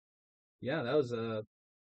 Yeah, that was a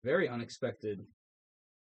very unexpected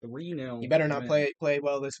 3-0. You better not win. play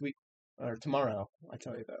well this week or tomorrow. I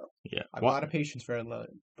tell you though, Yeah. I have a lot of patience for Aaron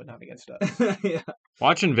Lennon, but not against us. Yeah.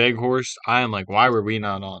 Watching Weghorst, I am like, why were we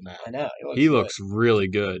not on that? I know He good. looks really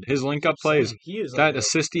good. His link-up plays, He is that like a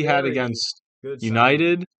assist he had very against good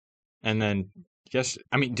United, And then,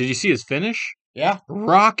 did you see his finish? Yeah,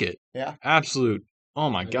 Rocket. yeah, Absolute. Oh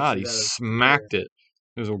my I didn't God, see he that as a smacked it.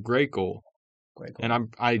 It was a great goal. great goal. And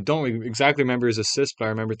I don't exactly remember his assist, but I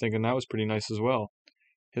remember thinking that was pretty nice as well.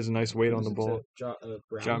 He has a nice weight on Was the it ball.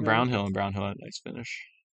 Brownhill? Brownhill had a nice finish.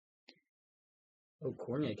 Oh,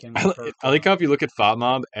 Cormier came I, in li- perfect. I like how if you look at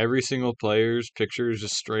FOTMob, every single player's picture is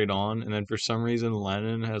just straight on, and then for some reason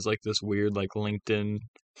Lennon has like this weird like LinkedIn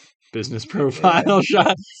business profile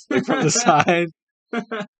shot like from the side.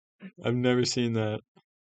 I've never seen that.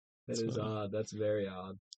 That is odd. That's very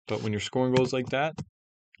odd. But when you're scoring goals like that,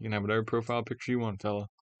 you can have whatever profile picture you want, fella.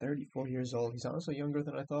 34 years old. He's honestly younger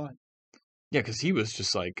than I thought. Yeah, because he was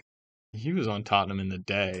just like, he was on Tottenham in the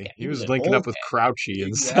day. Yeah, he he was was an linking old up with man. Crouchy and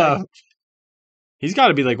Exactly. stuff. He's got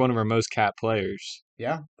to be like one of our most capped players.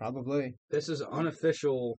 Yeah, probably. This is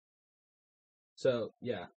unofficial. So,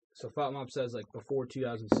 yeah. So, FOTMob says, like, before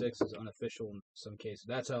 2006 is unofficial in some cases.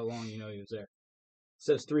 That's how long you know he was there. It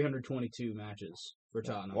says 322 matches for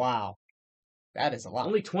Tottenham. Wow, that is a lot.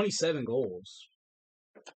 Only 27 goals.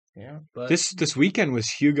 Yeah. But This weekend was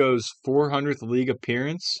Hugo's 400th league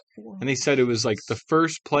appearance, and they said it was like the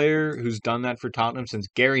first player who's done that for Tottenham since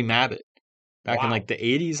Gary Mabbutt back in Wow. like the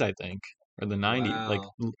 80s, I think, or the 90s, like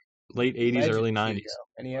Wow. late 80s, Legend, early Hugo. 90s.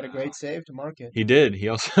 And he had a Wow. great save to mark it. He did. He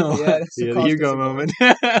also Yeah, that's he the had a cost Hugo us a goal. moment,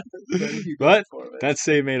 Very Hugo but performance. that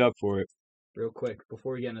save made up for it. real quick,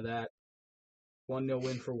 before we get into that, 1-0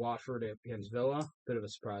 win for Watford against Villa. Bit of a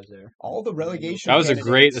surprise there. All the relegation. That was a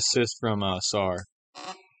great candidates- assist from Sar,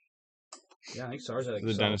 Yeah, I think Sar's had a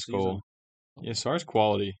the solid Dennis season. goal. Yeah, Sar's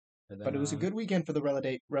quality. And then, But it was a good weekend for the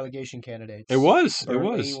relegation candidates. It was. It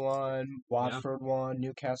Burnley was. won. Watford won.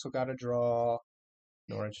 Newcastle got a draw.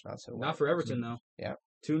 Norwich not so well. Not for Everton, though. Yeah.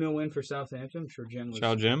 2-0 win for Southampton. I'm sure Jim was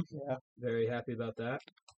Ciao, Jim. Yeah. very happy about that.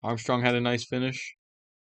 Armstrong had a nice finish.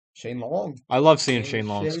 Shane Long. I love seeing Shane- Shane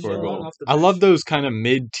Long Shane score a Long goal. off the I love bench. those kind of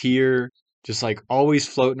mid-tier, just like always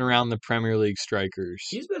floating around the Premier League strikers.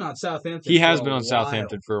 He's been on Southampton. He has for been a on while.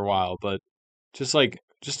 Southampton for a while, but just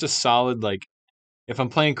a solid like. If I'm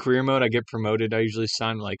playing career mode, I get promoted. I usually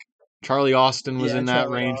sign like Charlie Austin was Yeah, in that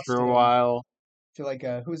Charlie range for a Austin. while. I feel like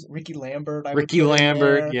who's Ricky Lambert? I would Ricky put in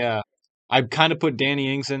Lambert, there. yeah. I kind of put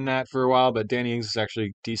Danny Ings in that for a while, but Danny Ings is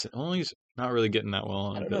actually decent. Well, he's not really getting that well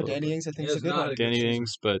on I don't know. Villa, Danny but Ings, I think, He is a has good not one. had a good Danny season.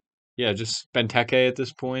 Ings, but yeah, just Benteke at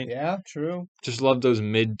this point. Yeah, true. Just love those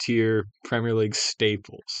mid-tier Premier League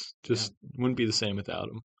staples. Just wouldn't be the same without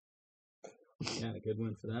them. Yeah, a good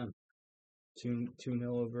win for them. 2-0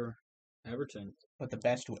 over Everton. But the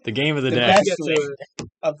best win. The game of the The day. best Get win to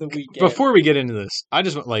of the weekend. Before we get into this, I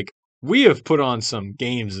just want we have put on some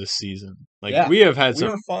games this season. Yeah, we have had we some.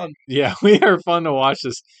 were fun. Yeah, we are fun to watch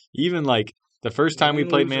this. Even the first time we win,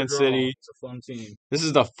 played lose, or Man draw. City. It's a fun team. This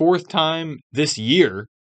is the fourth time this year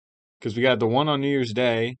because we got the one on New Year's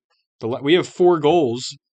Day. We have 4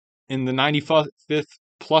 goals in the 95th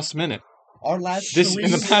plus minute. Our last This three in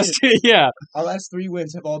the wins, past, yeah. our last 3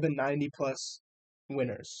 wins have all been 90-plus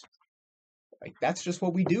winners. Like that's just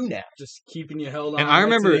what we do now. Just keeping you held on. And I right to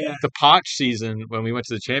remember the end. the Poch season when we went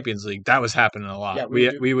to the Champions League. That was happening a lot.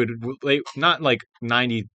 Yeah, we would not like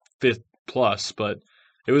 95th plus, but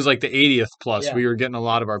it was like the 80th plus. Yeah. We were getting a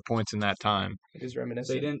lot of our points in that time. It is So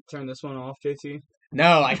reminiscent. you didn't turn this one off, JT?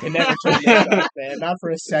 No, I can never turn that off, man. Not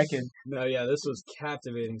for a second. No, yeah, this was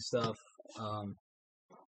captivating stuff.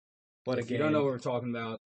 What a If you game. don't know what we're talking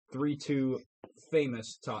about, 3-2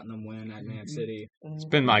 famous Tottenham win at Man Mhm. City. It's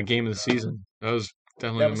been my game of the season. That was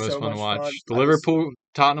definitely That the was most so fun to much watch. fun. The I was- Liverpool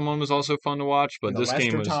Tottenham one was also fun to watch, but And the this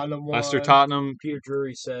game was Leicester-Tottenham Leicester one. Tottenham. Peter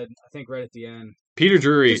Drury said, I think right at the end, Peter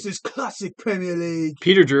Drury. this is classic Premier League.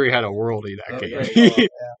 Peter Drury had a worldie that Oh, game. yeah, Great goal, yeah.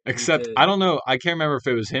 Except did. I don't know. I can't remember if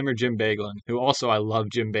it was him or Jim Baglin, who also I love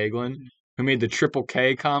Jim Baglin, who made the triple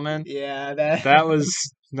K comment. Yeah, That was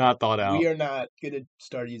not thought out. We are not going to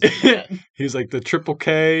start using that. He was like the triple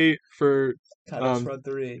K for Tottenham's front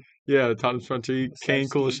 3. the Tottenham's front 3, Kane,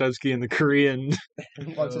 Kulusevski, and the Korean.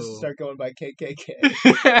 Wants us to Oh. start going by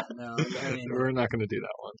KKK. No, I mean, We're not going to do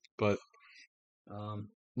that one, but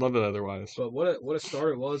love it otherwise. but what a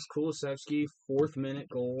start it was. Kulusevski, 4th minute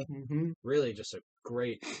goal. Mm-hmm. Really just a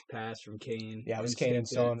great pass from Kane. Yeah, it was Kane and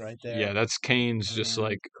Instinctive. Son right there. Yeah, that's Kane's And just then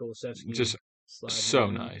like Kulusevski just sliding so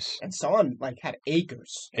in. nice. And Son had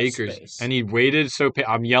acres. Of Acres, space. and he waited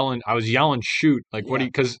I was yelling shoot, like what Yeah.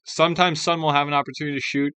 because sometimes Son will have an opportunity to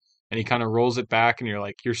shoot and he kind of rolls it back and you're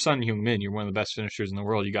like, you're Son Heung-min, you're one of the best finishers in the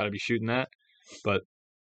world, you got to be shooting that, but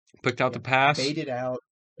picked out the pass. Baited out.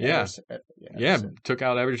 Yeah. Yeah, Ederson. took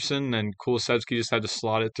out Everton, and Kulusevski just had to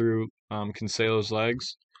slot it through Cancelo's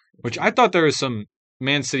legs, which I thought there was some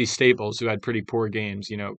Man City staples who had pretty poor games.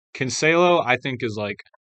 Cancelo, I think, is like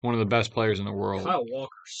one of the best players in the world. Kyle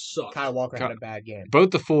Walker sucked. Kyle Walker had a bad game.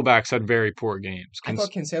 Both the fullbacks had very poor games. I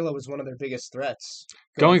thought Cancelo was one of their biggest threats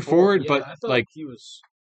Going forward, Yeah, but I thought like he was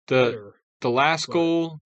the better. the last but-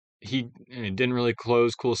 goal, he didn't really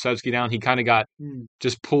close Kulusevski down. He kind of got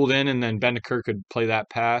just pulled in, and then Bentancur could play that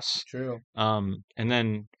pass. True. And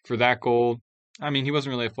then for that goal, I mean, he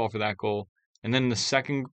wasn't really at fault for that goal. And then the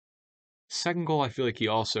second goal, I feel like he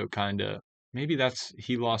also kind of maybe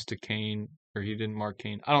he lost to Kane or he didn't mark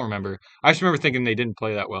Kane. I don't remember. I just remember thinking they didn't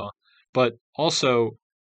play that well. But also,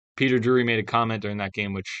 Peter Drury made a comment during that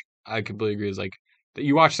game, which I completely agree. Is like that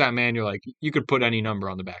you watch that man, you're like you could put any number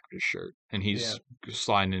on the back of his shirt, and he's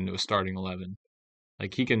sliding into a starting 11.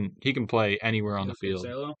 Like he can play anywhere on the field.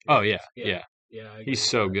 Cancelo? Oh yeah. Yeah, I agree He's with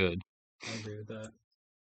so that. good. I agree with that.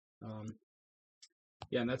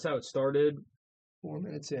 Yeah, and that's how it started. 4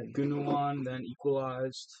 minutes in. Gundogan then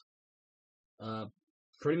equalized.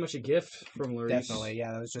 Pretty much a gift from Lloris. Definitely,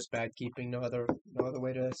 yeah. That was just bad keeping. No other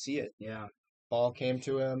way to see it. Yeah, Ball came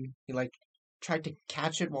to him. He tried to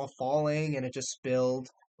catch it while falling, and it just spilled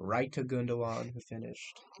right to Gundogan, who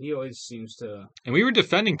finished. he always seems to. And we were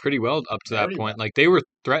defending pretty well up to that Very point. well. Like they were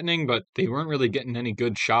threatening, but they weren't really getting any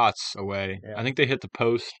good shots away. Yeah. I think they hit the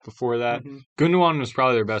post before that. Mhm. Gundogan was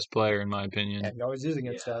probably their best player in my opinion. Yeah, he always is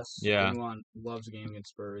against us. Yeah. Gundogan loves a game against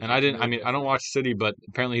Spurs. And I It's didn't. I really mean, I don't different. watch City, but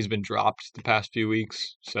apparently he's been dropped the past few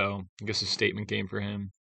weeks. So I guess a statement game for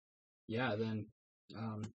him. Yeah, then,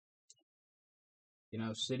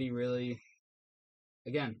 City really,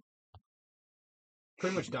 again,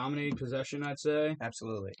 pretty much dominated possession, I'd say.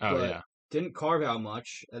 Absolutely. Oh But yeah, didn't carve out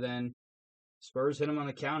much, and then Spurs hit him on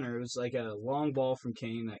the counter. It was like a long ball from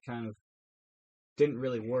Kane that kind of didn't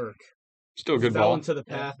really work. still a good fell ball. into the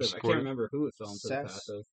path of. I Scored can't it. remember who it fell into the Sess.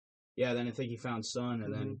 path of. Yeah, then I think he found Son,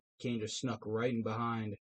 and then Kane just snuck right in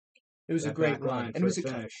behind. It was a that great back line run. And for it was a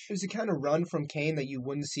a finish. it was a kind of run from Kane that you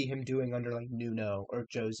wouldn't see him doing under like Nuno or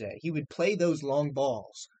Jose. He would play those long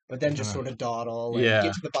balls, but then just sort of dawdle and Yeah.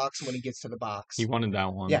 get to the box when he gets to the box. He wanted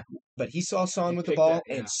that one. Yeah. But he saw Son He with the picked ball that,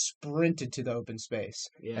 yeah. and sprinted to the open space.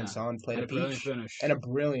 Yeah, And Son played and a a brilliant peach finish. and a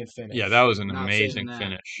brilliant finish. Yeah, that was an Not amazing saving that.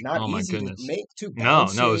 finish. Not Oh my easy goodness. to make too. No, it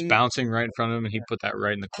was Bouncing. bouncing right in front of him, and he put that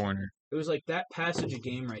right in the corner. It was like that passage of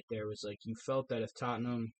game right there was like you felt that if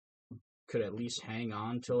Tottenham could at least hang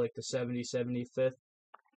on till like the 75th,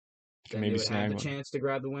 then Maybe they would have snag the one. chance to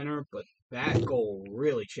grab the winner. But that goal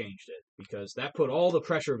really changed it because that put all the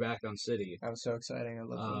pressure back on City. That was so exciting. I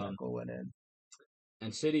love when that goal went in.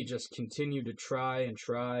 And City just continued to try and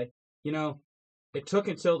try. It took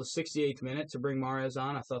until the 68th minute to bring Mahrez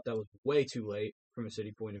on. I thought that was way too late from a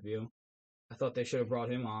City point of view. I thought they should have brought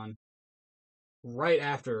him on right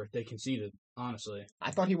after they conceded, honestly.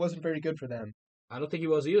 I thought he wasn't very good for them. I don't think he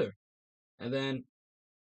was either. And then,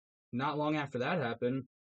 not long after that happened,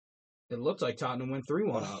 it looked like Tottenham went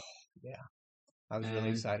 3-1 up. I was really And-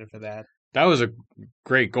 excited for that. That was a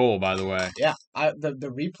great goal, by the way. Yeah, the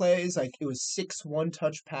replays, like it was 6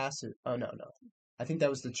 one-touch passes. Oh no, I think that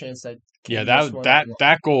was the chance that. Yeah, Kane missed one that on-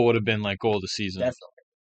 that goal would have been like goal of the season.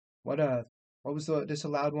 Definitely. What was the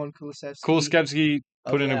disallowed one? Kulusevski. Kulusevski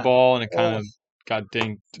put Oh, in a yeah. ball, and it kind Oh. of got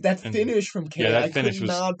dinged. That and- finish from Kane. that I finish could was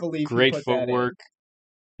not believe he Great put that in. footwork,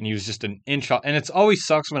 and he was just an inch off. And it's always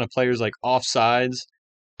sucks when a player's like offsides,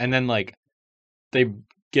 and then like they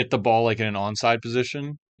get the ball like in an onside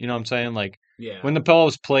position. You know what I'm saying? Like Yeah. when the ball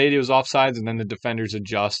was played, it was offsides, and then the defenders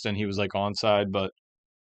adjust, and he was like onside. But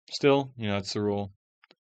still, it's the rule.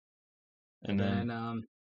 And then then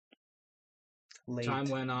Late. time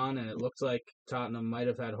went on, and it looked like Tottenham might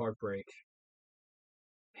have had heartbreak.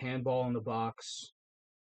 Handball in the box,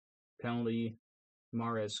 penalty.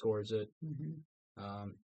 Mahrez scores it. Mhm.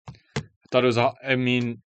 I thought it was. I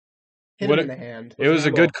mean, Hit what him in a- the hand. it was a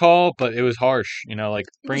handball. good call, but it was harsh. Like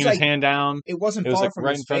It bringing was his like- hand down. It wasn't It was far like from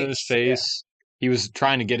right his in front of his face. Yeah. face. He was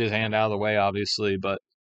trying to get his hand out of the way, obviously, and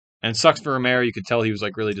it sucks for Romero. You could tell he was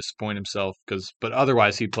like really disappointed himself but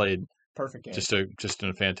otherwise he played Perfect game. just in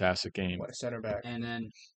a fantastic game. What a center back. And then,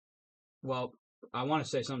 well, I want to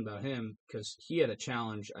say something about him because he had a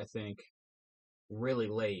challenge, I think, really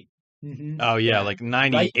late. Mm-hmm. Oh yeah, Yeah. like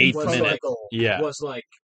Right 98th in front of minute. the goal. Yeah, Was like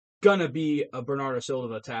gonna be a Bernardo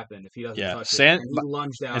Silva tap in if he doesn't Yeah, touch San- it. And he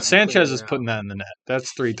lunged out. and Sanchez cleared is it putting out. that in the net.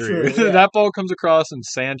 That's 3-3. True, yeah. That ball comes across, and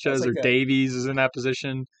Sanchez That's or like a- Davies is in that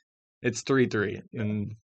position. It's 3-3, Yeah.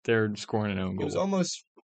 and they're scoring an own It was goal. almost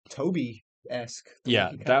Toby-esque.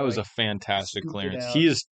 Yeah, that was a fantastic scooped it clearance. out. He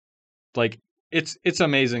is like it's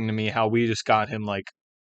amazing to me how we just got him like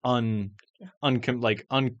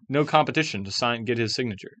no competition to get his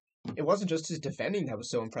signature. It wasn't just his defending that was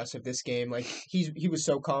so impressive this game. Like he was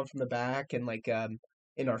so calm from the back, and like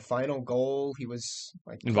in our final goal. He was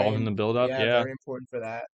like Involved in playing, the build-up, yeah, yeah. very important for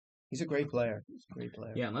that. He's a great player. He's a great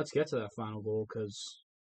player. Yeah, and let's get to that final goal because,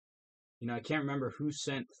 I can't remember who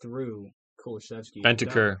sent through Kulusevski.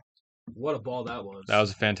 Bentancur. What a ball that was. That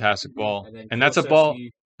was a fantastic ball. And then And that's a ball Kulusevski-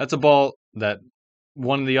 that's a ball that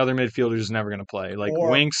one of the other midfielders is never going to play. Like Or-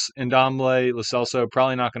 Winks, Ndombele, Lo Celso,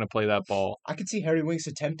 probably not going to play that ball. I could see Harry Winks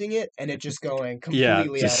attempting it and it just going completely Yeah,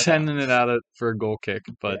 out just of sending bounds. it out for a goal kick.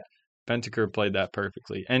 But Bentancur played that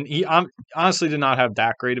perfectly. And he honestly did not have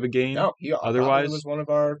that great of a game. No, he Otherwise- probably was one of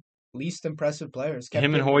our least impressive players. Kept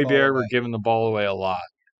Him and giving the ball Højbjerg were away. giving the ball away a lot.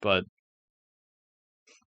 But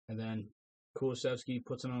And then Kulusevski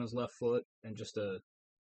puts it on his left foot and just a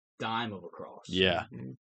dime of a cross. yeah,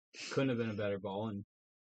 Couldn't have been a better ball. And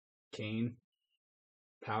Kane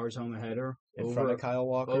powers home a header in front of Kyle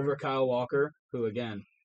Walker. over Kyle Walker, who again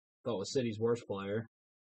thought was City's worst player.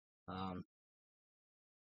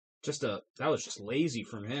 That was just lazy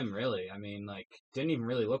from him, really. I mean, like, didn't even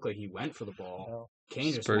really look like he went for the ball. No.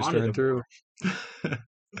 Kane just Spurs wanted through him and through.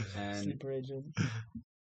 And Sleeper agent.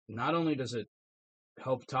 not only does it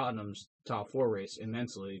help Tottenham's top four race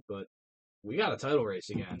immensely, but we got a title race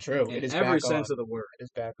again. True, In it is every back sense on. of the word. It is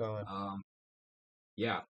back on.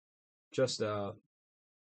 Yeah. Just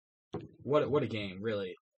what a game,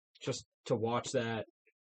 really. Just to watch that,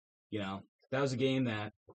 that was a game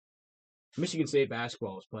that Michigan State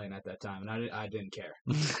basketball was playing at that time, and I didn't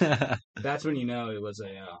care. That's when you know it was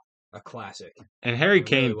a classic. And Harry It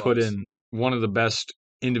Kane really put was. in one of the best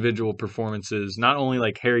individual performances, not only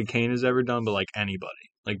like Harry Kane has ever done, but like anybody.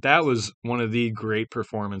 Like that was one of the great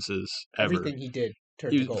performances ever. Everything he did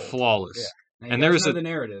turned He to was gold. flawless. Yeah. And, And you there guys was know a- the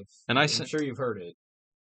narrative. and I I'm sent- sure you've heard it.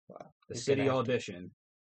 Wow. The He's City gonna have audition.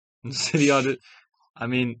 City audit. I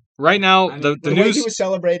mean, right now I mean, the The way news he was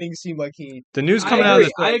celebrating seemed like he. the news I coming out of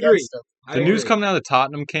agree. the, I agree. against him. I the news agree. coming out of the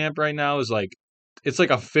Tottenham camp right now is like it's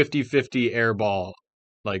like a 50-50 air ball,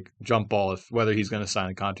 like jump ball, if whether he's going to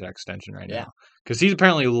sign a contract extension right Yeah. now. Because he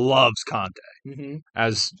apparently loves Conte, Mm-hmm.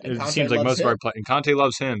 as And it Conte seems like loves most of our him. players. And Conte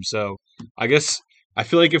loves him, so I guess I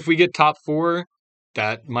feel like if we get top four,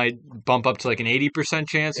 that might bump up to like an 80%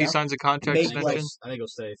 chance he Yeah. signs a contract Make, extension. like, I think he'll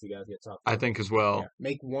stay if you guys get top. I think as well. Yeah.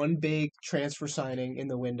 Make one big transfer signing in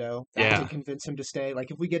the window. That Yeah. can convince him to stay. Like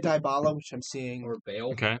if we get Dybala, which I'm seeing. Or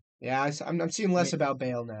Bale. Okay, Yeah, I'm seeing less about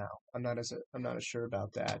Bale now. I'm not as sure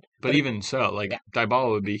about that. but even so, like Yeah.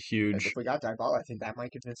 Dybala would be If huge, we got Dybala, I think that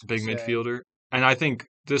might convince him. big to stay. midfielder. And I think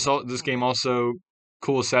this game also,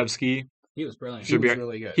 Kulusevski, He was brilliant. He Should be- was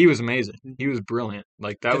really good. he was amazing. He was brilliant.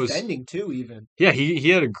 Like that was defending too. Even yeah. He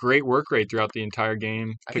had a great work rate throughout the entire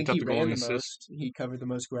game. I Picked think up he the goal ran and the assist. most. He covered the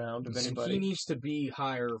most ground of And anybody. he needs to be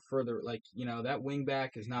higher, further. Like, that wing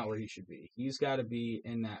back is not where he should be. He's got to be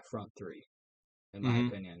in that front three, in my Mhm.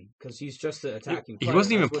 opinion, because he's just an attacking He player.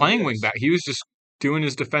 wasn't even That's what playing he wing is. back. He was just doing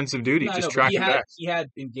his defensive duty, No, I just know, but tracking back. He had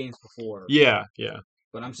in games before. Yeah.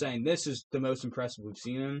 But I'm saying this is the most impressive we've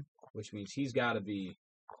seen him, which means he's got to be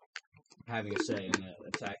having a say in the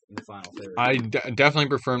attack in the final third. I definitely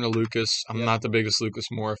prefer him to Lucas. I'm Yep. not the biggest Lucas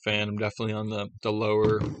Moura fan. I'm definitely on the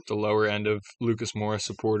lower end of Lucas Moura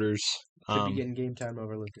supporters. Could be getting game time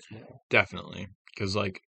over Lucas Moura. Definitely, because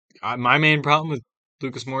like my main problem with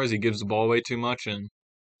Lucas Moura is he gives the ball away too much, and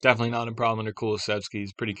definitely not a problem under Kulusevski.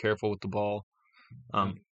 He's pretty careful with the ball.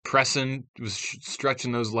 Presson was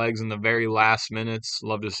stretching those legs in the very last minutes.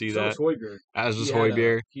 Love to see so that. was Højbjerg. As was He had a-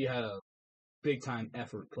 Højbjerg. He had a big time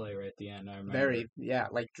effort play right at the end. I remember.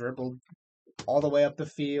 Like dribbled all the way up the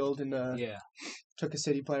field and Yeah. took a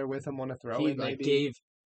City player with him on a throw. He in maybe. gave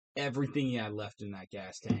everything he had left in that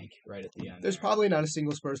gas tank right at the end. There's there. probably not a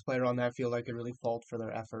single Spurs player on that field I could really fault for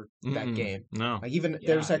their effort that Mm-mm. game. No. Like even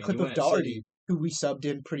Yeah, there's I that mean, clip you of win at Doherty City. who we subbed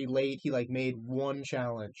in pretty late. He like made one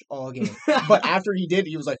challenge all game, but after he did,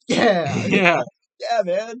 he was like, "Yeah, Yeah. yeah,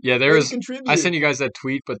 man." Yeah, there Way to was. contribute. I sent you guys that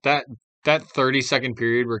tweet, but that 30-second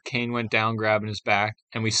period where Kane went down grabbing his back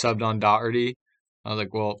and we subbed on Doherty, I was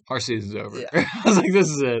like, well, our season's over. Yeah. I was like, this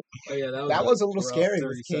is it. Oh, yeah, That was a little rough scary 30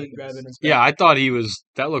 with Kane seconds. grabbing his back. Yeah, I thought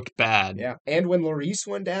that looked bad. Yeah, and when Lloris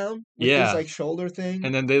went down with Yeah. his like shoulder thing,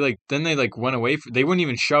 And then they went away. They wouldn't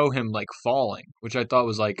even show him like falling, which I thought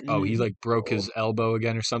was like, oh, he like broke his elbow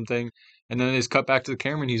again or something. And then they just cut back to the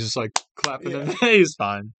camera and he's just like clapping him. He's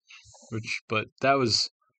fine. But that was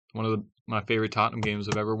one of my favorite Tottenham games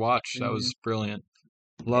I've ever watched. That was brilliant.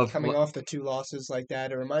 Love coming off the two losses like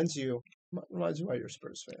that, it reminds you why you're a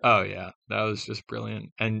Spurs fan. Oh yeah, that was just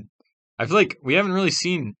brilliant. And I feel like we haven't really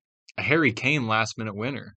seen a Harry Kane last minute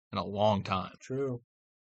winner in a long time. True.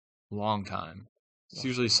 Long time. It's Wow,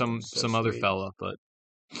 usually some so other sweet. fella, but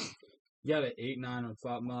You got an 8-9 on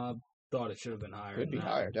Thought Mob. Thought it should have been higher. Could be than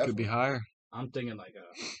that. higher, could definitely. be higher. I'm thinking like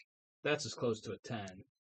a that's as close to a 10.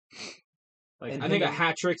 Like And I think a him-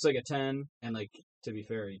 hat trick's like a 10, and like to be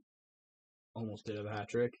fair, he almost did have a hat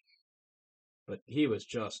trick, but he was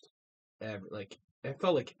just like it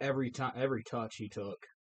felt like every touch he took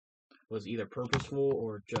was either purposeful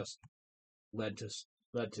or just led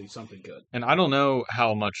to something good. And I don't know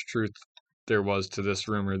how much truth there was to this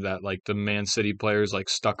rumor that like the Man City players like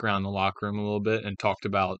stuck around the locker room a little bit and talked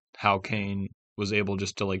about how Kane was able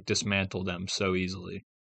just to like dismantle them so easily.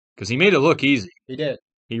 Because he made it look easy. He did.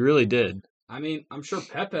 He really did. I mean, I'm sure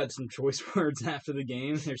Pep had some choice words after the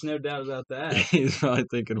game. There's no doubt about that. He's probably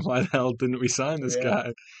thinking, why the hell didn't we sign this Yeah.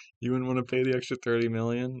 guy? You wouldn't want to pay the extra $30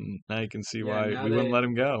 million. Now you can see Yeah, why now we wouldn't they- let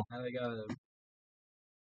him go. Now they got a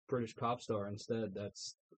British pop star instead.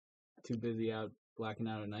 That's too busy out blacking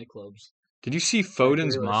out at nightclubs. Did you see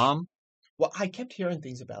Foden's Grealish. mom? Well, I kept hearing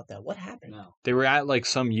things about that. What happened? No. They were at like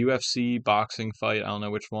some UFC boxing fight. I don't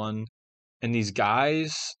know which one. And these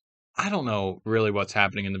guys, I don't know really what's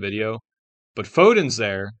happening in the video, but Foden's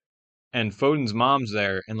there and Foden's mom's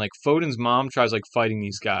there. And like Foden's mom tries like fighting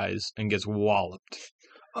these guys and gets walloped.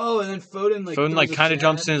 Oh, and then Foden Foden throws like a kind of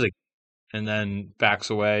jumps jab. in, like, and then backs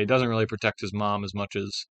away. Doesn't really protect his mom as much as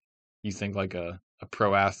you think like a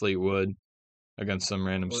pro athlete would against some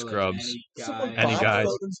random Or, like, scrubs. Someone Any bopped guys.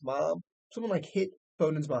 Foden's mom. Someone like hit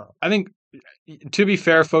Foden's mom. I think, to be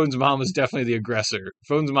fair, Foden's mom was definitely the aggressor.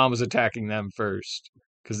 Foden's mom was attacking them first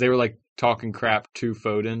because they were like talking crap to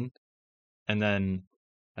Foden, and then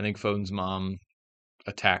I think Foden's mom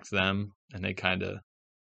attacked them, and they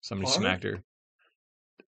somebody Hard? smacked her.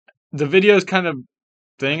 The video's kind of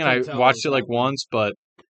thing, I and couldn't I tell watched it what was like happening. once, but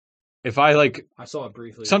if I like, I saw it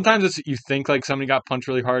briefly. sometimes it's you think like somebody got punched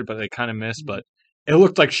really hard, but they kind of missed, but. It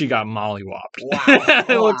looked like she got mollywopped.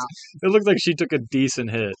 Wow. It looked like she took a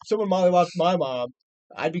decent hit. Someone mollywopped my mom.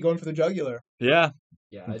 I'd be going for the jugular. Yeah,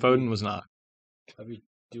 Yeah, Foden was not. I'd be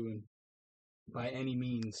doing by any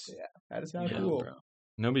means. Yeah. That is not Yeah, cool. bro.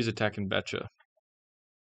 Nobody's attacking Betcha.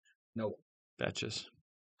 No. Betches.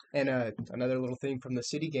 And another little thing from the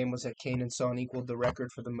City game was that Kane and Son equaled the record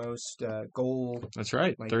for the most goal That's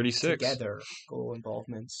right. like 36. together goal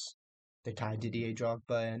involvements. They tied Didier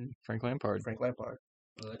Drogba and Frank Lampard. Frank Lampard.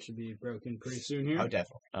 Well, that should be broken pretty soon here. Oh,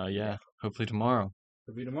 definitely. Yeah. Hopefully tomorrow.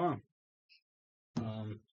 Could be tomorrow.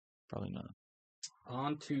 Probably not.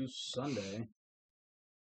 On to Sunday.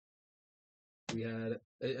 We had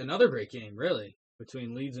another great game, really,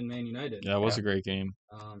 between Leeds and Man United. Yeah, it was a great game.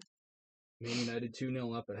 Man United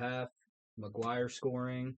 2-0 up at half. Maguire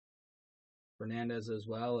scoring. Fernandez as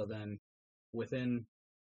well. And then within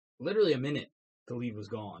literally a minute, the lead was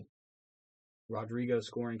gone. Rodrigo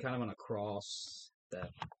scoring kind of on a cross that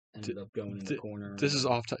ended up going in the corner. This is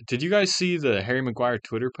off. Did you guys see the Harry Maguire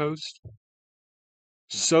Twitter post?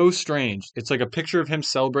 So strange. It's like a picture of him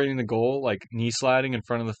celebrating the goal, like knee sliding in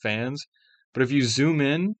front of the fans. But if you zoom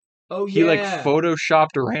in, Oh, he yeah. like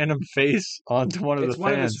photoshopped a random face onto one of It's the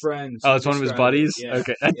one of fans. his friends. Oh, it's one of his described it. buddies? Yeah.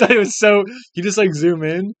 Okay. I thought it was so. You just like zoom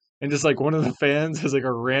in and just like one of the fans has like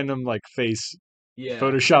a random like face Yeah.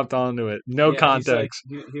 photoshopped onto it. No Yeah, he's context.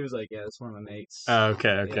 Like, he was like, yeah, that's one of my mates. Oh,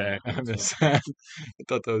 okay. Yeah, I missed that. I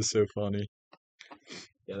thought that was so funny.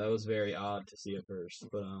 Yeah, that was very odd to see at first.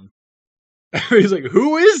 But He's like,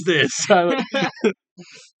 "Who is this?" I'm like,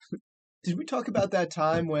 Did we talk about that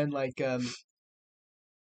time when like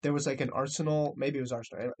there was like an Arsenal, maybe it was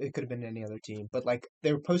Arsenal, it could have been any other team, but like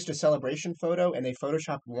they would post a celebration photo and they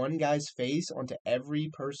photoshopped one guy's face onto every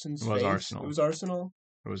person's It was face. Arsenal. It was Arsenal.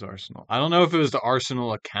 It was Arsenal. I don't know if it was the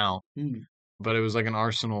Arsenal account, Hmm. but it was like an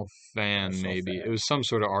Arsenal fan, Arsenal maybe. fan. It was some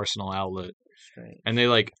sort of Arsenal outlet. Strange. And they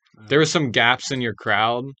like, there were some gaps in your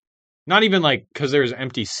crowd. Not even like, because there was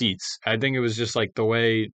empty seats. I think it was just like the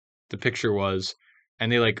way the picture was.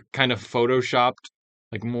 And they like kind of photoshopped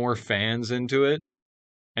like more fans into it.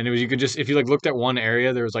 And it was, you could just, if you like looked at one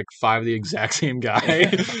area, there was like 5 of the exact same guy.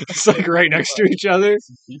 It's like right next to each other.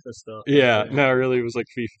 some FIFA stuff. Yeah, no, really, it was like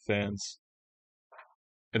FIFA fans.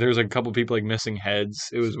 And there was like a couple people like missing heads.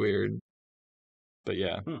 It was weird. But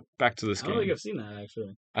yeah, back to this I don't think game. I've seen that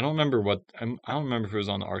actually. I don't remember I don't remember if it was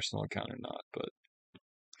on the Arsenal account or not. But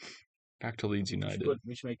back to Leeds United.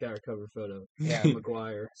 We should make that our cover photo. Yeah.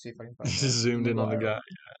 Maguire. See if I can find Just that. zoomed in on the guy.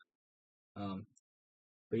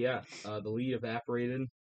 But yeah, the lead evaporated,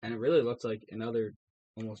 and it really looked like another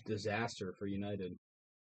almost disaster for United.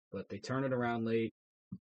 But they turn it around late.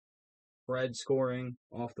 Fred scoring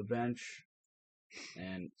off the bench,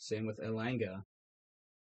 and same with Elanga.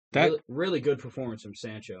 That Really good performance from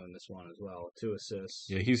Sancho in this one as well. 2 assists.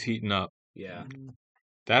 yeah, he's heating up. Yeah.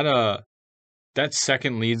 That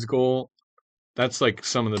second Leeds goal, that's like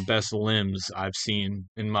some of the best limbs I've seen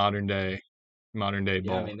in modern day Yeah,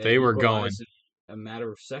 ball. I mean, they were going. equalized a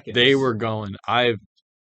matter of seconds. They were going.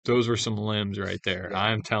 Those were some limbs right there. Yeah.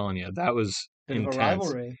 I'm telling you, that was Bit of a intense.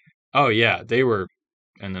 rivalry. Oh yeah, they were,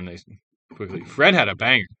 and then they quickly. Fred had a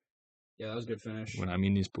banger. Yeah, that was a good finish. When I'm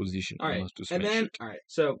in this position, All I right, must do and smash then it.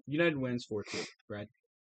 so United wins 4-2, right?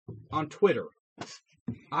 On Twitter,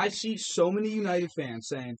 I see so many United fans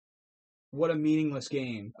saying, "What a meaningless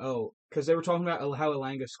game." Oh, because they were talking about how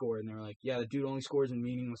Elanga scored, and they were like, "Yeah, the dude only scores in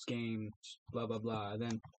meaningless games." Blah blah blah. And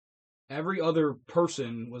then every other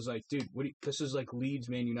person was like, "Dude, this is like Leeds,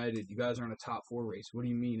 Man United. You guys are in a top 4 race. What do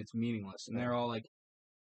you mean it's meaningless?" And they're all like,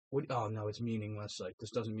 "What? Oh no, it's meaningless. Like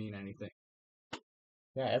this doesn't mean anything."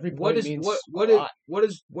 Yeah, every point means a what lot.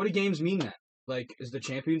 do games mean then? Like, is the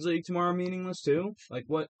Champions League tomorrow meaningless too? Like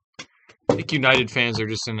what? I think United fans are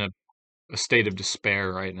just in a state of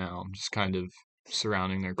despair right now, just kind of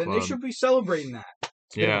surrounding their Then club. they should be celebrating that.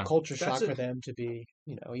 It's a bit of Yeah, a culture That's shock it. for them to be,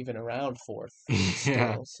 even around fourth yeah.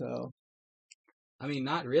 still. So, I mean,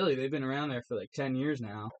 not really. They've been around there for like 10 years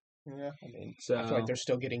now. yeah, I mean, So I feel like they're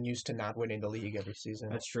still getting used to not winning the league every season.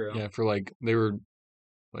 that's true. Yeah, for they were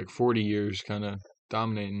 40 years kind of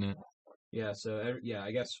dominating it. Yeah. So yeah,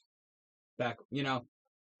 I guess back,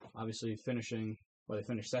 obviously finishing. Well, they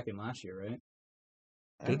finished second last year, right?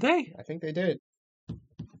 Did they? I think they did.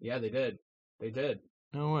 Yeah, they did. They did.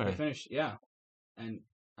 No They way. finished. Yeah, and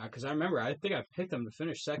because I remember, I think I picked them to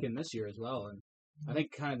finish second this year as well, and I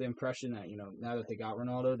think kind of the impression that now that they got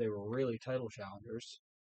Ronaldo, they were really title challengers.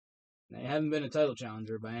 They haven't been a title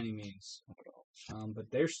challenger by any means, but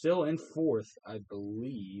they're still in fourth, I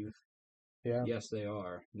believe. Yeah. Yes, they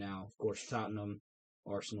are. Now, of course, Tottenham,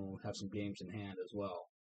 Arsenal have some games in hand as well.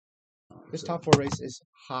 This So top 4 race is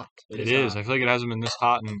hot. It is. hot. I feel like it hasn't been this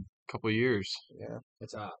hot in a couple of years. Yeah.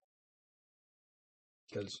 It's hot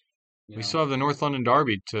because We still have the North London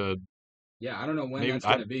Derby to. Yeah, I don't know when Maybe, that's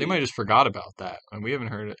going to be. they might have just forgot about that. And we haven't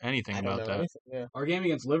heard anything I don't about know that. anything. Yeah. Our game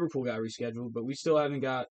against Liverpool got rescheduled, but we still haven't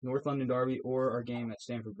got North London Derby or our game at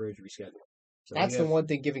Stamford Bridge rescheduled. So That's the one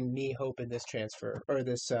thing giving me hope in this transfer or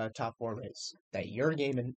this top 4 race. That your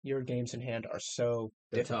game and your games in hand are so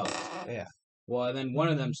They're difficult. tough. Yeah. Well, and then one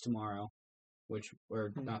of them's tomorrow,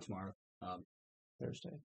 or not tomorrow,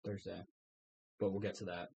 Thursday. But we'll get to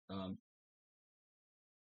that.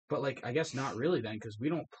 But I guess not really then, because we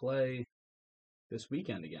don't play this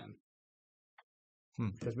weekend again.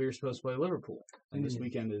 Because we were supposed to play Liverpool, and this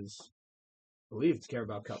weekend is, I believe, it's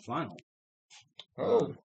Carabao Cup final.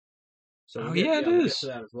 Oh. So It we'll is. get to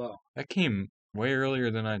that as well. That came way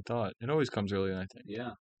earlier than I thought. It always comes earlier than I think.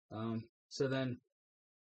 Yeah. So then,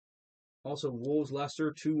 also Wolves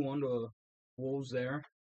Leicester 2-1 to Wolves there.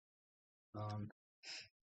 That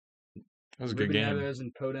was a good Ruben game. Neves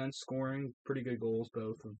and Podence scoring pretty good goals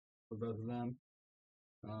for both of them.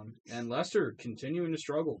 And Leicester continuing to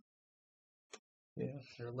struggle. Yeah.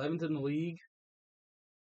 They're 11th in the league.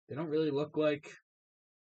 They don't really look like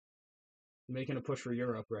making a push for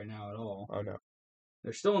Europe right now at all. Oh, no.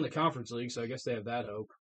 They're still in the Conference League, so I guess they have that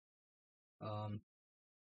hope.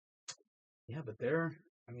 Yeah, but they're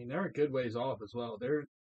a good ways off as well. They're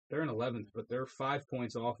in 11th, but they're 5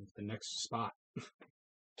 points off of the next spot.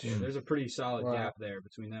 Yeah, there's a pretty solid gap there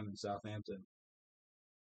between them and Southampton.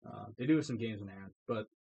 They do have some games in hand, but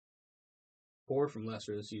 4 from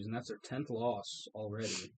Leicester this season. That's their 10th loss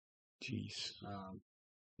already. Jeez.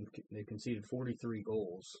 They conceded 43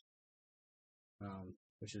 goals,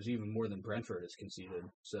 which is even more than Brentford has conceded.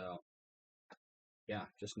 So, yeah,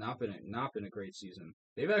 just not been a great season.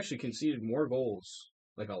 They've actually conceded more goals,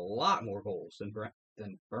 like a lot more goals than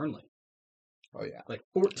Burnley. Oh, yeah. Like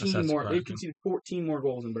 14 more. surprising. They've conceded 14 more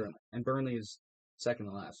goals than Burnley, and Burnley is second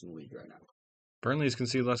to last in the league right now. Burnley's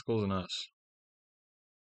conceded less goals than us.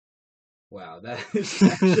 Wow, that is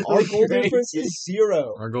actually Our goal crazy. difference is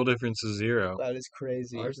 0. Our goal difference is 0. That is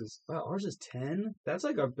crazy. Ours is 10. That's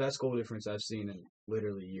like our best goal difference I've seen in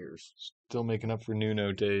literally years. Still making up for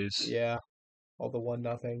Nuno days. Yeah. All the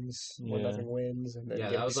 1-0s, 1-0 wins, and then Yeah,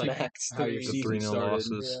 getting that was like smacked. how your The season 3-0 started.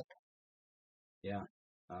 losses. Yeah.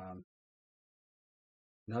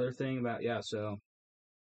 Another thing about so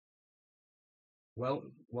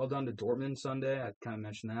well done to Dortmund Sunday. I kind of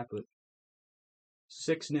mentioned that, but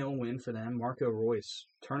 6-0 win for them. Marco Reus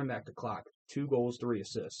turning back the clock. 2 goals, 3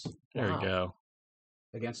 assists. There Wow. you go.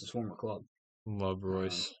 Against his former club. Love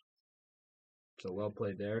Royce. So well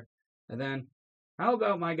played there. And then, how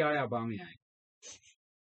about my guy Aubameyang?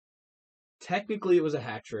 Technically, it was a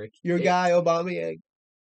hat trick. Your guy, Aubameyang.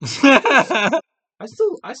 I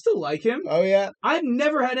still like him. Oh, yeah. I've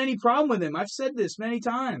never had any problem with him. I've said this many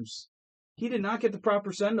times. He did not get the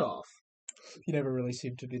proper send-off. He never really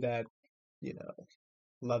seemed to be that,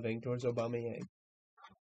 loving towards Aubameyang.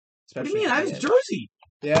 What do you mean? I have his jersey.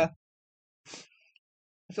 Yeah.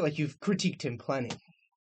 I feel like you've critiqued him plenty.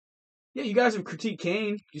 Yeah, you guys have critiqued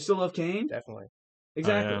Kane. You still love Kane? Definitely.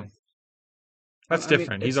 Exactly. yeah. That's I mean,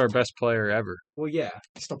 different. He's it's- our best player ever. Well, yeah.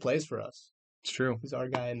 He still plays for us. It's true. He's our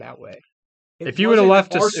guy in that way. It If you would've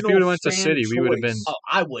wasn't left an us- if you would've Arsenal went to fan City, we would've been- choice.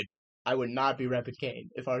 Oh, I would not be repping Kane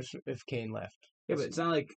if Kane left. Yeah, but it's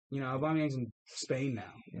not like, Aubameyang's in Spain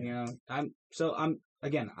now.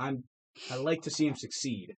 I like to see him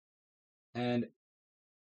succeed. And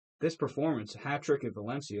this performance, a hat-trick at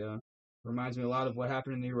Valencia, reminds me a lot of what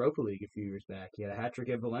happened in the Europa League a few years back. He had a hat-trick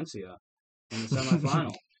at Valencia in the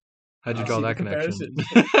semifinal. How'd you I draw see that the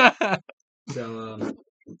connection? So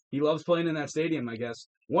he loves playing in that stadium, I guess.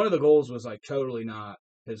 One of the goals was like totally not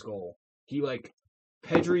his goal. He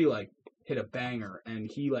Pedri hit a banger and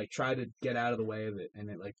he tried to get out of the way of it and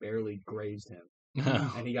it barely grazed him.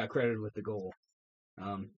 And he got credited with the goal.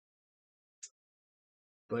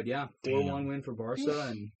 But yeah, 4-1 win for Barca,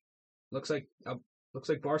 and looks like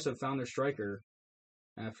Barca found their striker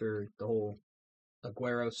after the whole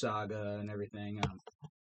Aguero saga and everything.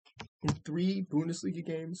 In 3 Bundesliga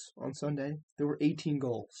games on Sunday, there were 18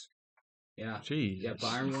 goals. Yeah, Jeez. yeah.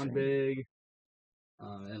 Bayern won big,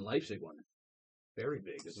 and Leipzig won very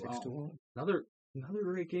big as well. 6-1. Another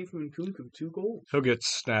great game from Nkunku, 2 goals. He'll get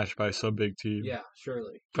snatched by some big team. Yeah,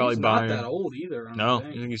 surely. Probably He's not Bayern. that old either. I No, don't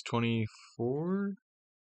you think. think he's 24?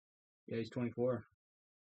 Yeah, he's 24.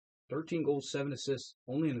 13 goals, 7 assists,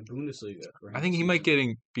 only in the Bundesliga. for him I think this he might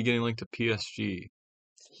season. be getting linked to PSG.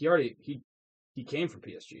 He came from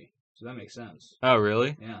PSG, so that makes sense. Oh,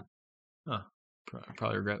 really? Yeah,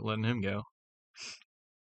 Probably regret letting him go.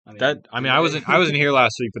 I mean, I wasn't here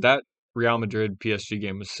last week, but that Real Madrid PSG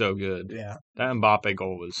game was so good. Yeah. That Mbappe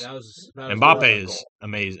goal was. that was Mbappe the is goal.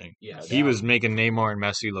 amazing. Yeah, He was making Neymar and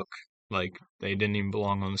Messi look like they didn't even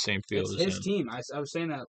belong on the same field It's as his him. team. I was saying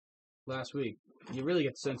that last week. You really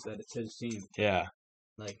get the sense that it's his team. Yeah.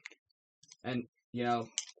 And it'll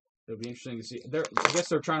be interesting to see. I guess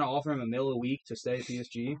they're trying to offer him $1 million a week to stay at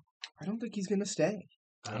PSG. I don't think he's gonna stay.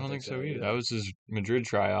 I don't think so either. That was his Madrid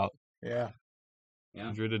tryout. Yeah. Yeah.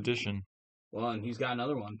 Madrid edition. Well, and he's got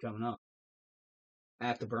another one coming up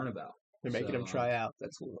at the Bernabeu. They're making him So, try out.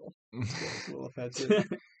 That's a little offensive.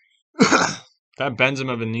 That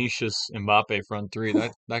Benzema, Vinicius, Mbappe front three,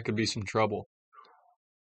 that could be some trouble.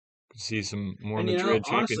 Could see some more And Madrid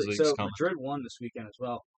Champions honestly, Leagues so coming. Madrid won this weekend as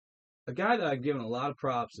well. A guy that I've given a lot of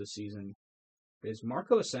props this season is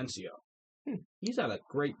Marco Asensio. He's had a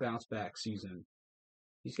great bounce back season.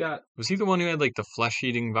 He's got Was he the one who had the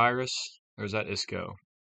flesh-eating virus, or is that Isco?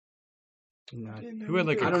 Who had I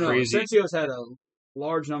don't know. crazy? Asensio's had a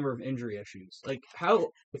large number of injury issues.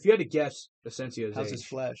 If you had to guess Asensio's How's age, his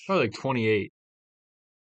flesh? Probably 28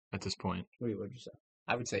 at this point. what'd you say?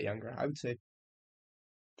 I would say younger. I would say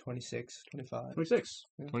 26, 25. 26.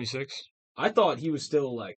 26? I thought he was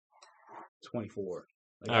still 24.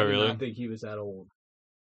 Oh, I did really? not think he was that old.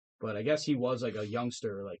 But I guess he was a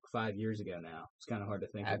youngster 5 years ago now. It's kind of hard to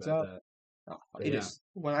think Adds about up. that. Oh, But it yeah. is.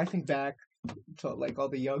 When I think back to all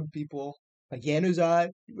the young people, like Januzaj.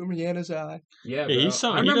 Remember Januzaj? Yeah, Yeah, bro. he's I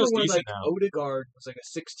he remember does when decent now. Odegaard was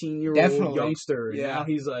a 16-year-old Definitely. youngster. And Yeah. now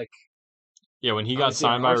he's Yeah, when he got Obviously,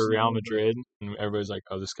 signed by Arsenal, Real but- Madrid, and everybody's like,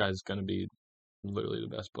 "Oh, this guy's gonna be literally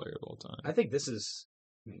the best player of all time." I think this is.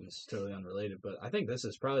 I mean, this is totally unrelated, but I think this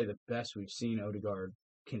is probably the best we've seen Odegaard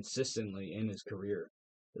consistently in his career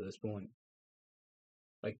to this point.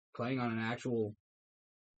 Playing on an actual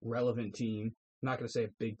relevant team. I'm not going to say a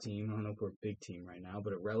big team. I don't know if we're a big team right now,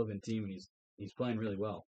 but a relevant team, and he's playing really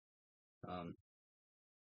well.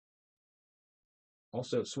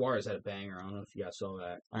 Also, Suarez had a banger. I don't know if you guys saw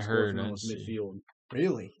that. He I scored heard, from I almost didn't see. midfield.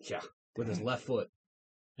 Really? Yeah, with his left foot.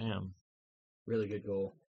 Damn. Really good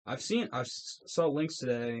goal. I saw links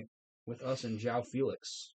today with us and João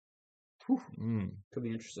Felix. Could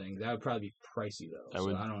be interesting. That would probably be pricey though. That so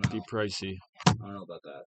would I don't know. be pricey. I don't know about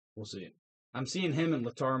that. We'll see. I'm seeing him and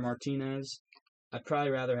Lautaro Martinez. I'd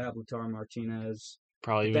probably rather have Lautaro Martinez.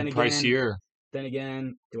 Probably Then even again, pricier. Then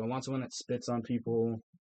again, do I want someone that spits on people?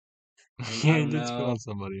 Yeah, I he don't did spit know. on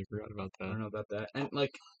somebody. I forgot about I don't that. know about that. And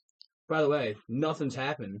by the way, nothing's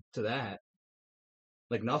happened to that.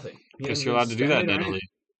 Nothing. He Guess hasn't you're been allowed to do that in suspended or Italy. anything.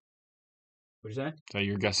 What'd you say? So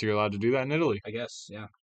you guess you're allowed to do that in Italy. I guess, yeah.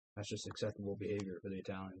 That's just acceptable behavior for the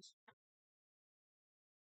Italians.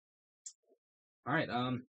 All right. I don't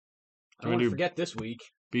wanna want to do forget this week.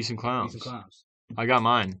 Beasts and clowns. Beats and clowns. I got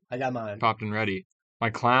mine I got mine. popped and ready. My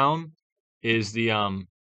clown is the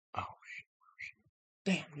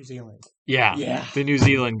Damn, New Zealand. yeah, the New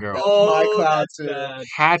Zealand girl. My clown that's too. bad.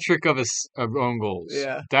 Hat trick of own goals.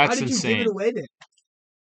 Yeah. That's How did insane. you give it away then?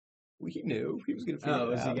 He knew he was gonna figure Oh, it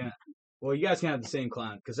was he out. gonna? Well, you guys can have the same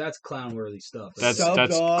clown because that's clown-worthy stuff. That's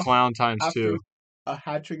Subbed off clown times after 2. a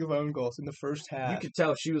hat trick of own goals in the first half. You could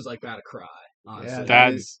tell she was like about to cry. Honestly,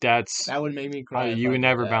 Yeah, That's that would make me cry. if you I would did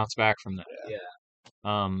never that. bounce back from that. Yeah.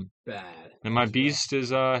 Bad. And my beast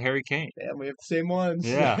is Harry Kane. Yeah, we have the same ones.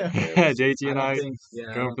 Yeah, JT and I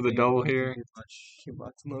going for the double here. Came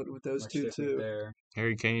out loaded with those Much two different too. there.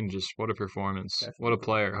 Harry Kane, just what a performance! Definitely. What a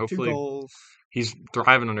player! 2 Hopefully, goals. he's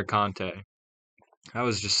thriving under Conte. That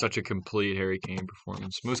was just such a complete Harry Kane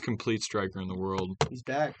performance. Most complete striker in the world. He's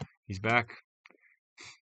back. He's back.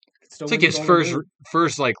 Still It's like win his the Golden Boot.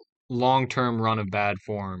 first like long-term run of bad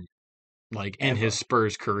form, like in his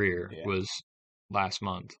Spurs career, Yeah. was last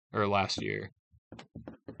month or last year.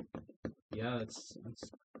 Yeah, that's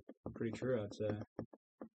pretty true. I'd say.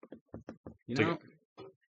 You Take know,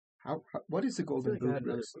 What is the I feel Golden like I Boot had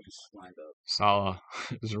another race? piece lined up. Salah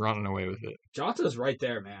is running away with it. Jota's right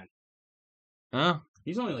there, man. Huh?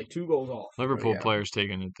 He's only like 2 goals off. Liverpool yeah. players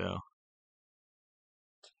taking it though.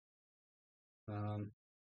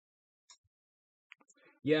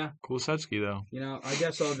 Yeah, Kulusevski though. you know, I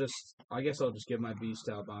guess I'll just give my beast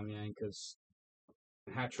to Aubameyang because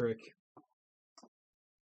hat trick.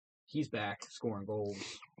 He's back scoring goals.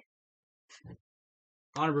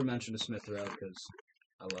 Honorable mention to Smith Rowe because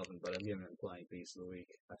I love him, but I'm giving him playing beast of the week.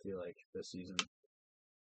 I feel like this season.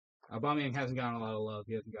 Aubameyang hasn't gotten a lot of love.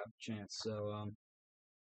 He hasn't gotten a chance, so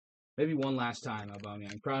maybe one last time.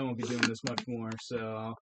 Aubameyang probably won't be doing this much more,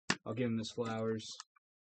 so I'll give him his flowers.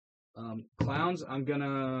 Clowns, I'm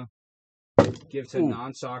gonna give to a Ooh.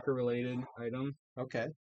 non-soccer related item, Okay.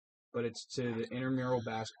 but it's to the intramural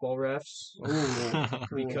basketball refs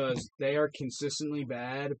Ooh. because they are consistently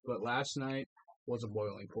bad. But last night was a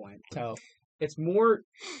boiling point. Tell. It's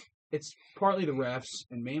partly the refs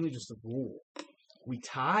and mainly just the rule. We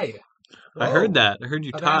tied I heard that. I heard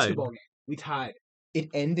you a tied. basketball game. We tied. It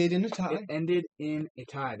ended in a tie. It ended in a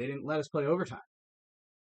tie. They didn't let us play overtime.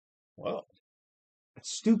 Well,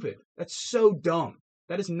 That's stupid. That's so dumb.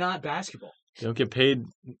 That is not basketball. They don't get paid.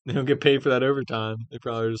 They don't get paid for that overtime. They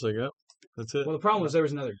probably are just like, oh, that's it. Well, the problem was there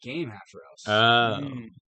was another game after us.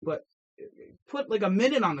 Oh. Put like a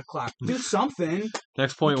minute on the clock. Do something.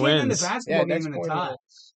 Next You point can't end wins. the basketball next game in a point tie.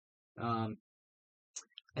 wins.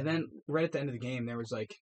 And then right at the end of the game, there was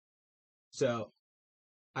like, so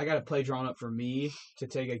I got a play drawn up for me to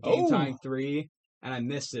take a game tying 3, and I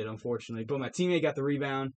missed it unfortunately. But my teammate got the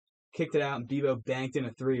rebound, kicked it out, and Bebo banked in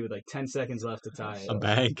a 3 with like 10 seconds left to tie it. A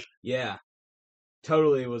bank. Yeah,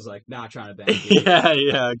 totally was like not trying to bank it.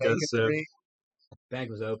 yeah, I guess so. Bank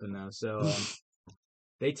was open though, so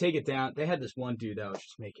they take it down. They had this one dude that was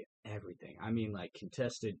just making everything. I mean, like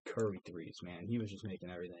contested Curry 3s, man. He was just making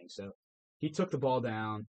everything. So he took the ball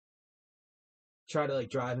down, tried to like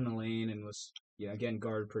drive in the lane, and was getting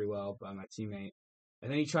guarded pretty well by my teammate. And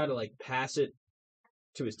then he tried to like pass it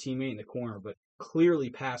to his teammate in the corner, but clearly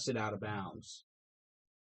passed it out of bounds.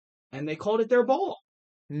 And they called it their ball.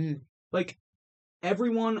 Mm. Like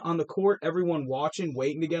everyone on the court, everyone watching,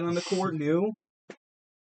 waiting to get on the court knew.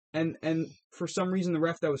 And for some reason, the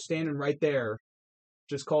ref that was standing right there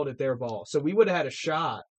just called it their ball. So we would have had a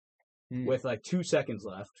shot with like 2 seconds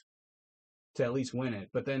left to at least win it.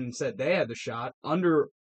 But then instead they had the shot under,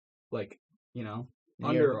 like,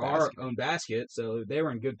 under our own basket. So they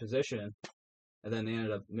were in good position. And then they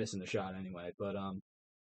ended up missing the shot anyway. But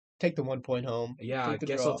Take the 1 point home. yeah, I Take the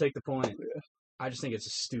guess draw. I'll take the point. Yeah. I just think it's a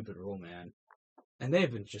stupid rule, man. And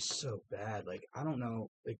they've been just so bad. Like, I don't know.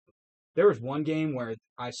 Like, there was one game where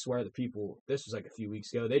I swear the people, this was like a few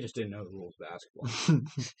weeks ago, they just didn't know the rules of basketball.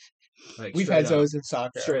 Like, We've straight had up, those in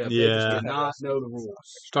soccer. Straight up. They Yeah. just did not know the rules.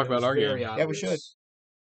 Let's talk It about was our game. very Yeah, we should.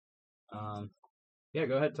 obvious. Yeah,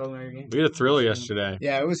 go ahead. Tell me about your game. We had a thriller yesterday.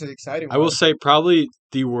 Yeah, it was an exciting I will one. say probably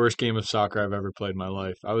the worst game of soccer I've ever played in my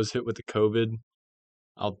life. I was hit with the COVID.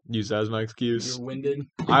 I'll use that as my excuse. You're winded.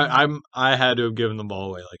 I had to have given the ball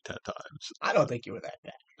away like 10 times. I don't think you were that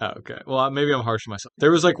bad. Oh, okay. Well, maybe I'm harsh on myself.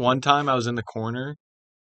 There was like one time I was in the corner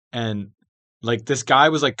and like this guy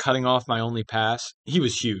was like cutting off my only pass. He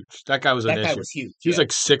was huge. That guy was an That guy issue. was huge. He was like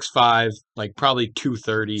 6'5", like probably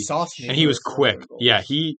 230. sauce And he was quick. Yeah,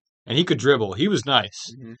 he could dribble. He was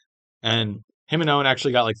nice. Mhm. And him and Owen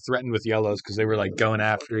actually got like threatened with yellows because they were like going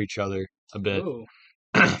after each other a bit. Ooh.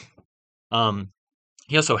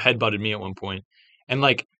 He also headbutted me at one point. And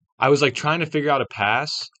like I was like trying to figure out a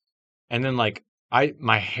pass, and then like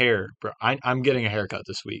my hair, bro. I'm getting a haircut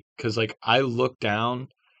this week because like I looked down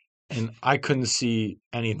and I couldn't see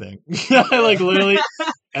anything. I like literally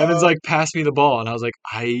Evans like passed me the ball and I was like,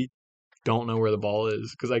 I don't know where the ball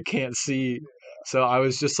is because I can't see. So I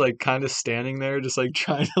was just like kind of standing there, just like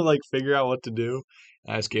trying to like figure out what to do.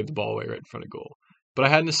 And I just gave the ball away right in front of goal. But I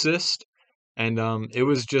had an assist And it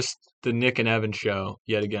was just the Nick and Evan show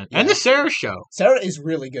yet again. Yeah. And the Sarah show. Sarah is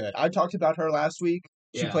really good. I talked about her last week.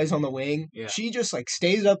 She Yeah. plays on the wing. Yeah. She just like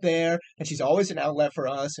stays up there, and she's always an outlet for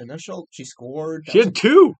us. And then she scored. She had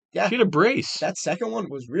two. Yeah. She had a brace. That second one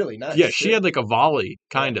was really nice. Yeah, she too. had like a volley,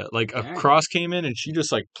 kind of. Like a Dang. cross came in and she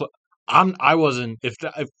just like I wasn't if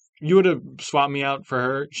you would have swapped me out for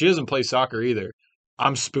her. She doesn't play soccer either.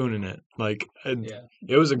 I'm spooning it. Like Yeah.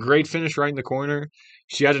 it was a great finish right in the corner.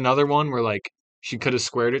 She had another one where like she could have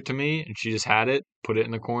squared it to me and she just had it, put it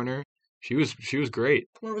in the corner. She was great.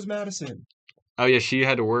 Where was Madison? Oh yeah, she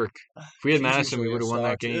had to work. If we had She's Madison, we usually a would have won star,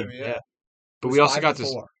 that game. too, Yeah. It But was we also 5 got to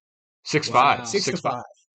this 4. 6-5. Wow. 6-5.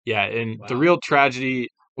 Yeah, and the Wow. real tragedy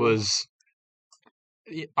was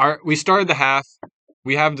we started the half.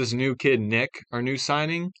 We have this new kid, Nick, our new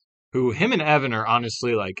signing, who him and Evan are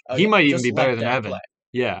honestly like Oh, he yeah, might even just be better let than them Evan. play.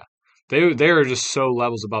 Yeah. They are just so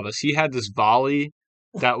levels above us. He had this volley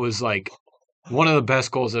that was like one of the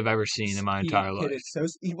best goals I've ever seen in my entire He hit life. it so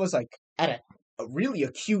he was like at a really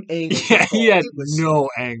acute angle. to Yeah, the he goal. had It was- no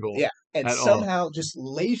angle. Yeah, and at all. somehow just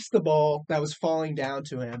laced the ball that was falling down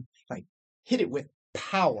to him, like hit it with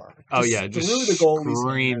power. Oh, yeah, just through the goalie's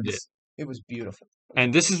screamed hands. It was beautiful.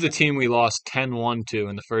 And this is the team we lost 10-1 to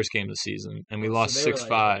in the first game of the season, and we Oh, so lost they were,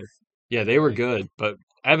 6-5. Yeah, they were good, but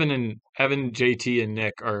Evan, JT, and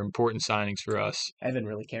Nick are important signings for us. Evan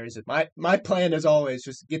really carries it. My plan is always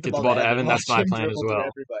just get the ball to Evan. That's watch my him plan as dribble through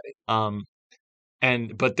well.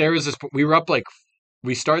 Everybody. But there was this. We were up like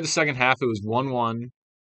we started the second half. It was 1-1,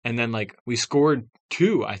 and then like we scored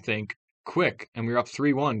 2, I think, quick, and we were up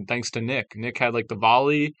 3-1 thanks to Nick. Nick had like the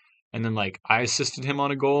volley, and then like I assisted him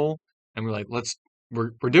on a goal, and we're like,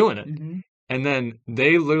 we're doing it. Mm-hmm. And then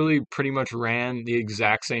they literally pretty much ran the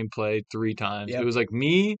exact same play 3 times. Yep. It was like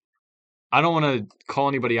me. I don't want to call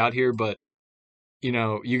anybody out here, but you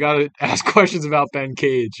know, you got to ask questions about Ben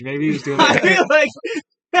Cage. Maybe he was doing I that. feel like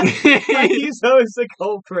he's always the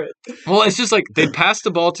culprit. Well, it's just like they'd pass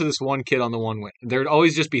the ball to this one kid on the one wing. There'd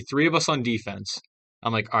always just be 3 of us on defense.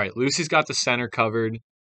 I'm like, all right, Lucy's got the center covered.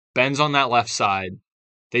 Ben's on that left side.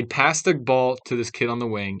 They'd pass the ball to this kid on the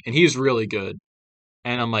wing, and he was really good.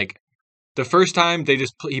 And I'm like, the first time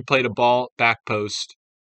he played a ball back post,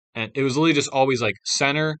 and it was literally just always like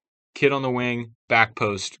center, kid on the wing, back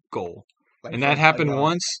post, goal. Like And that happened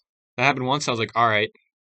once. That happened once. I was like, all right.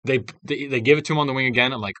 They give it to him on the wing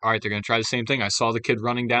again. I'm like, all right, they're going to try the same thing. I saw the kid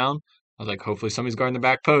running down. I was like, hopefully somebody's guarding the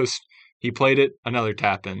back post. He played it, another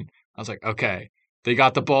tap in. I was like, okay. They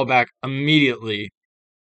got the ball back immediately,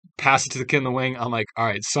 pass it to the kid in the wing. I'm like, all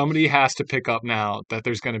right, somebody has to pick up now that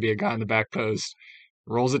there's going to be a guy in the back post.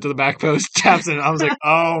 Rolls it to the back post, taps it. I was like,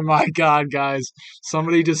 oh my God, guys.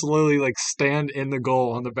 Somebody just literally like stand in the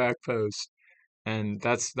goal on the back post. And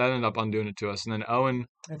that ended up undoing it to us. And then Owen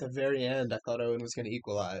At the very end, I thought Owen was going to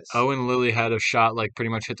equalize. Lily had a shot like pretty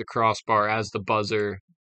much hit the crossbar as the buzzer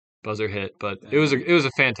hit. But it was a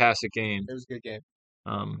fantastic game. It was a good game.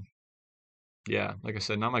 Yeah, like I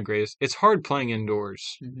said, not my greatest. It's hard playing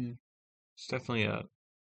indoors. Mm-hmm. It's definitely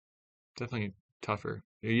tougher.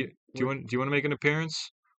 Do you want to make an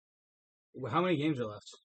appearance? How many games are left?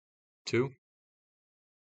 2?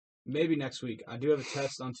 Maybe next week. I do have a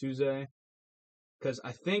test on Tuesday because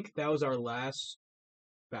I think that was our last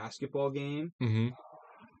basketball game. Mm-hmm.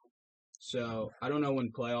 So I don't know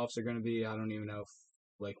when playoffs are going to be. I don't even know if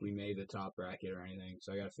like we made the top bracket or anything.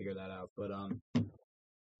 So I got to figure that out. But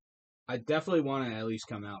I definitely want to at least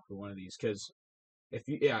come out for one of these because if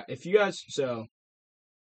you guys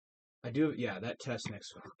I do that test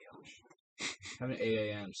next week. Oh, gosh, having 8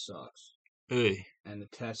 a.m. sucks. Hey. And the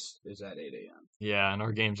test is at 8 a.m. Yeah, and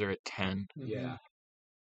our games are at 10. Yeah.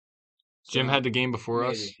 Jim So, had the game before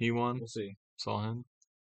us. maybe. He won. We'll see. Saw him.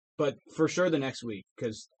 But for sure the next week,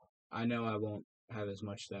 because I know I won't have as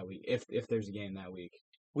much that week if there's a game that week.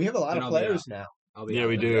 We have a lot Then of I'll be players out. now. I'll be Yeah, out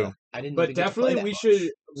we then. do. I didn't. But even get to definitely play that we much. should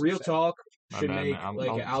So real sad. talk My should bad, make man. like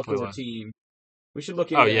I'll an play outdoor less. team. We should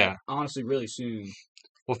look into Oh, yeah. that honestly really soon.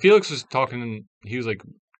 Well, Felix was talking, and he was like,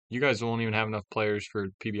 you guys won't even have enough players for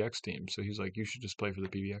PBX team. So he's like, you should just play for the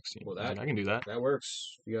PBX team. Well, I was like, I can do that. That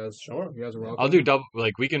works. You guys, Sure. You guys are welcome. I'll do double.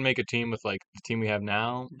 Like, we can make a team with like the team we have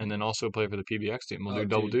now, and then also play for the PBX team. We'll Oh, do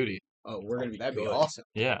double dude. duty. Oh, we're gonna be That'd be good. awesome.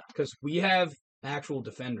 Yeah, Because we have actual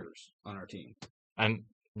defenders on our team. and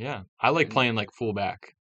yeah, I like And- playing like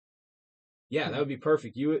fullback. Yeah, that would be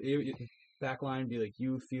perfect. You back line would be like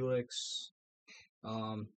you, Felix,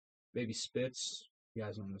 maybe Spitz. You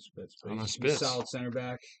guys know the Spitz. But I know he's a Spitz. solid center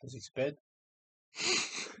back. Does he spit?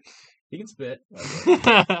 He can spit.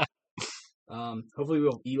 Hopefully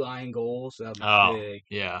we'll have Eli in goals. So that'd be Oh. big.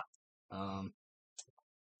 Yeah,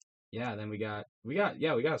 Yeah, then we got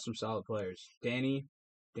some solid players. Danny,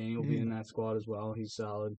 Danny will be in that squad as well. He's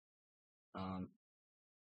solid.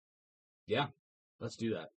 Yeah, let's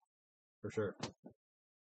do that for sure.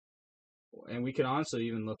 And we can honestly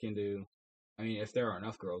even look into. I mean, if there are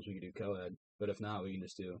enough girls, we can do co-ed. But if not, we can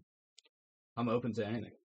just do. I'm open to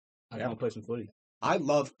anything. I want to play some footy. I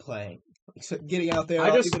love playing. Except getting out there,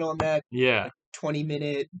 even on that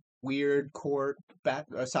 20-minute weird court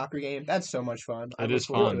soccer game. That's so much fun. It is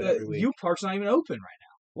fun. U Park's not even open right now.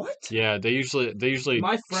 What? Yeah, they usually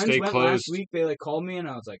My friends stay went closed. last week. They called me and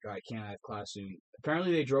I was like, I can't have class soon.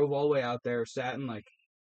 Apparently, they drove all the way out there, sat in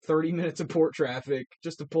 30 minutes of port traffic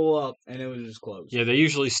just to pull up, and it was just closed. Yeah, they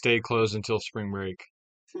usually stay closed until spring break.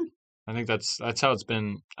 I think that's how it's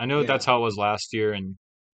been. I know that's how it was last year, and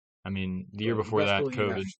I mean the year before that,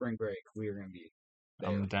 COVID. Spring break, we are going to be.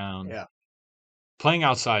 I'm down. Yeah. Playing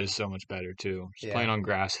outside is so much better too. Just playing on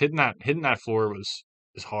grass, hitting that floor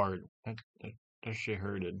is hard. That shit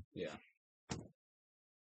hurted. Yeah.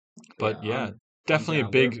 But definitely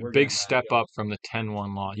a big step up from the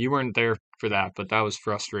 10-1 loss. You weren't there for that, but that was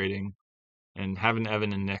frustrating. And having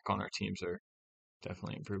Evan and Nick on our teams are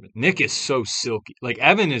definitely improvement. Nick is so silky.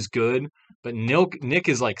 Evan is good, but Nick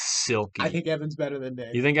is silky. I think Evan's better than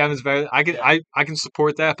Nick. You think Evan's better? I can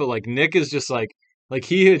support that, but Nick is just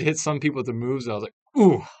he had hit some people with the moves. I was like,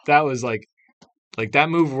 ooh, that was like that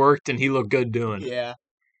move worked, and he looked good doing it. Yeah.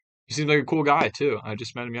 He seems like a cool guy too. I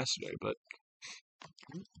just met him yesterday, but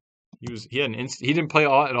he didn't play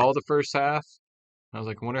at all the first half. I was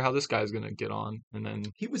like, I wonder how this guy's gonna get on. And then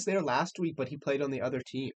he was there last week, but he played on the other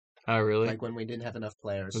team. Oh, really? When we didn't have enough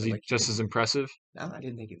players. Was he just as impressive? No, I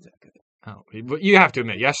didn't think he was that good. Oh, but you have to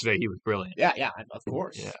admit, yesterday he was brilliant. Yeah, of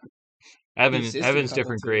course. Yeah. Evan's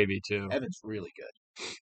different gravy too. Evan's really good.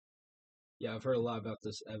 Yeah, I've heard a lot about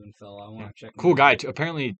this Evan fella. I want to check him cool out. guy too.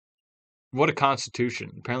 Apparently, what a constitution.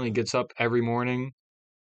 Apparently, he gets up every morning,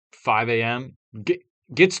 5 a.m.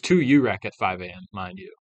 Gets to UREC at 5 a.m. Mind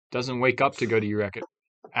you, doesn't wake up to go to UREC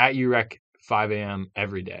at UREC 5 a.m.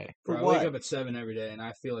 every day. I wake up at 7 every day, and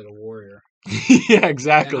I feel like a warrior. Yeah,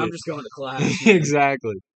 exactly. And I'm just going to class.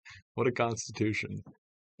 Exactly. What a constitution.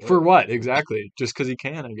 For what? Exactly. Just because he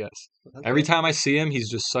can, I guess. Okay. Every time I see him, he's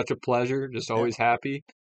just such a pleasure. Just always happy.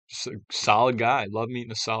 Just a solid guy. Love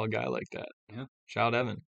meeting a solid guy like that. Yeah. Shout out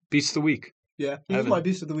Evan. Beast of the week. Yeah. He was my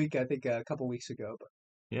beast of the week, I think, a couple weeks ago. But...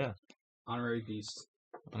 Yeah. Honorary beast.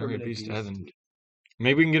 Honorary beast Evan.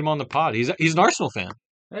 Maybe we can get him on the pod. He's an Arsenal fan.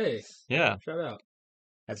 Hey. Yeah. Shout out.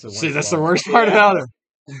 That's the worst. See, that's the worst part about him.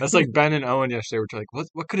 That's like Ben and Owen yesterday. We're like,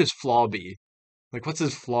 what could his flaw be? What's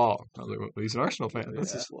his flaw? I was like, well, he's an Arsenal fan.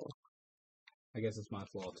 That's his flaw. I guess it's my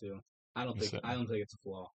flaw too. I don't think it's a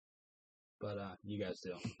flaw, but you guys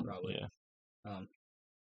do probably. Yeah.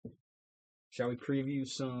 Shall we preview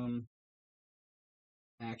some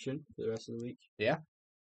action for the rest of the week? Yeah.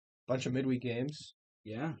 Bunch of midweek games.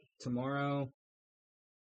 Yeah. Tomorrow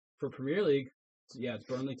for Premier League. It's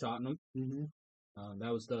Burnley Tottenham. Mm-hmm.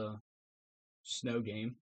 That was the snow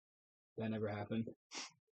game. That never happened.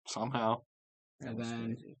 Somehow. And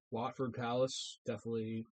then Watford Palace,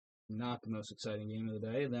 definitely not the most exciting game of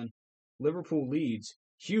the day. And then Liverpool Leeds,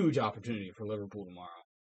 huge opportunity for Liverpool tomorrow.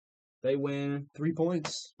 They win 3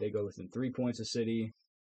 points. They go within 3 points of City.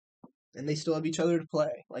 And they still have each other to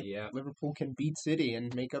play. Liverpool can beat City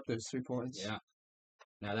and make up those 3 points. Yeah.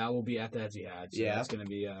 Now that will be at the Etihad. So that's going to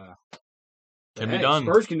be can be done.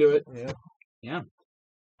 Spurs can do it. Yeah.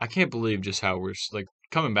 I can't believe just how we're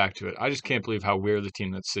coming back to it. I just can't believe how we're the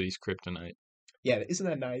team that's City's kryptonite. Yeah, isn't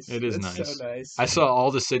that nice? It is nice. So nice. I saw all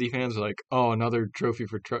the City fans were like, "Oh, another trophy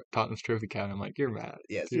for Tottenham's trophy cap." I'm like, "You're mad."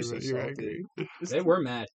 Yes, you're angry. They were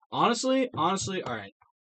mad. Honestly, all right.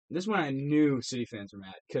 This is when I knew City fans were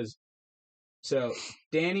mad so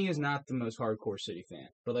Danny is not the most hardcore City fan,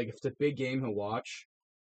 but if it's a big game, he'll watch.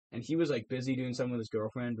 And he was busy doing something with his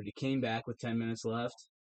girlfriend, but he came back with 10 minutes left,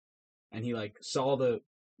 and he saw the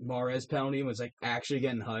Mahrez penalty and was actually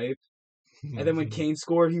getting hyped. And then when Kane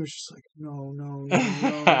scored, he was just like, no.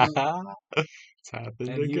 It's happened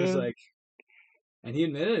and again. He was and he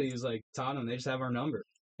admitted it. He was like, Tottenham, they just have our number.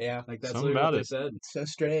 Yeah. That's literally what they said. It's so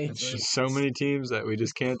strange. There's so many teams that we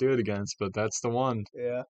just can't do it against, but that's the one.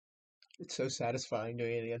 Yeah. It's so satisfying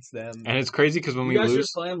doing it against them. And it's crazy because when we lose... You guys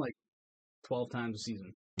should play them 12 times a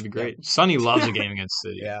season. It'd be great. Yeah. Sonny loves a game against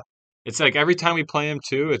City. Yeah. It's every time we play him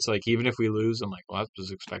too, it's even if we lose, I'm like, well, that was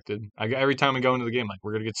expected. Every time we go into the game,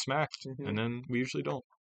 we're going to get smacked. Mm-hmm. And then we usually don't.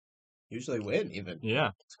 Usually win, even. Yeah.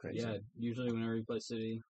 It's crazy. Yeah, usually whenever we play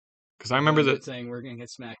City. Because I remember saying we're going to get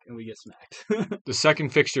smacked, and we get smacked. The second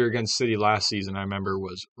fixture against City last season, I remember,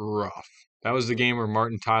 was rough. That was the game where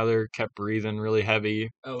Martin Tyler kept breathing really heavy.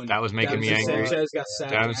 Oh, and that was making me angry. Sanchez got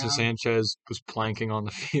sacked. Davinson Sanchez was planking on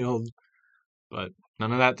the field. But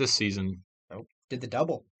None of that this season. Nope. Did the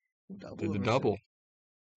double. Did the over double. City.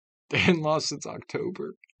 They hadn't lost since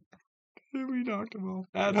October. We knocked them off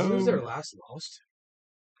at Who was their home. last loss?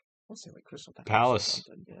 I'll say like Crystal Palace. Palace. Or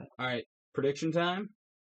something. Yeah. All right, prediction time.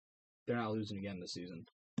 They're not losing again this season.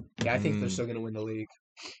 Yeah, I think they're still going to win the league.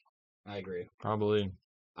 I agree. Probably.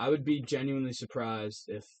 I would be genuinely surprised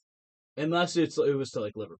unless it was to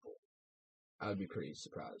like Liverpool. I would be pretty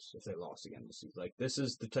surprised if they lost again this season. Like, this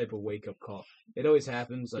is the type of wake-up call. It always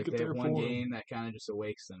happens. Like, Look at they have their one form. game that kind of just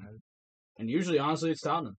awakes them. And usually, honestly, it's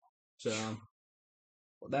Tottenham. So,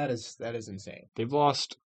 Well, that is insane. They've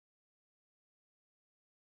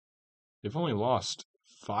only lost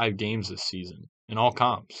 5 games this season in all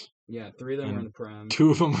comps. yeah, 3 of them And are in the Prem.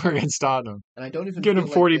 2 of them are against Tottenham. And I don't even Giving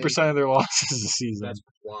feel them like 40% of their losses this season. That's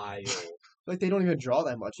wild. like they don't even draw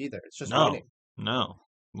that much either. It's just No. winning. No.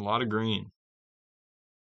 A lot of green.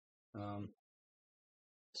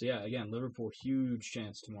 So, yeah, again, Liverpool, huge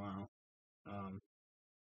chance tomorrow.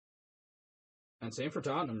 And same for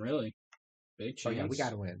Tottenham, really. Big Oh chance. yeah, we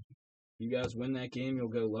got to win. You guys win that game, you'll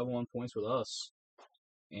go level on points with us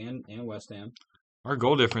and West Ham. Our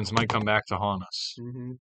goal difference might come back to haunt us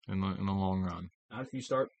Mm-hmm. in the long run. Not if you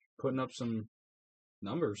start putting up some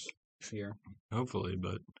numbers here. Hopefully,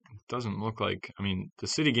 but it doesn't look like. I mean, the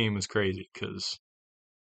City game was crazy because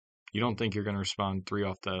you don't think you're going to respond three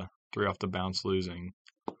off the bounce losing.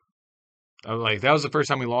 That was the first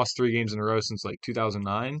time we lost 3 games in a row since like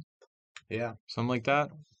 2009, Yeah, something like that.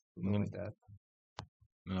 something like that.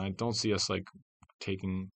 And I don't see us like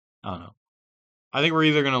taking. I don't know. I think we're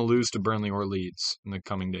either going to lose to Burnley or Leeds in the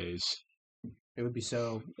coming days. It would be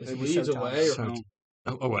so. Is it would be Leeds so away or So- home?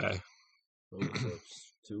 Away. Oh, so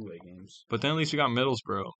it's 2 away games. But then at least we got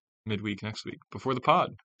Middlesbrough midweek next week before the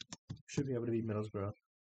pod. should be able to beat Middlesbrough.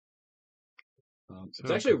 It's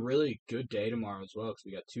So- actually a really good day tomorrow as well because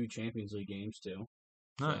we got 2 Champions League games too.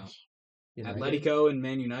 Nice. United. Atletico and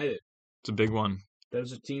Man United. It's a big one.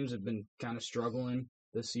 Those are teams that have been kind of struggling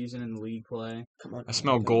this season in the league play. Come on, I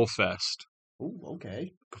smell Atletico. goal fest. Ooh,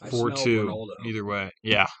 okay. I smell 4-2. Ronaldo. Either way.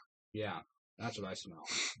 Yeah. Yeah, that's what I smell.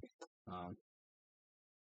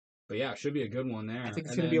 But yeah, it should be a good one there. I think it's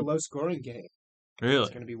And going to be a then- low scoring game. It's Really?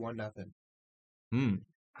 going to be 1-0.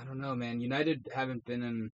 I don't know, man. United haven't been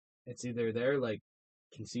in. It's either they're like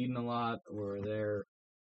conceding a lot or they're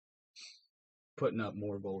putting up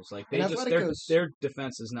more goals. Like And their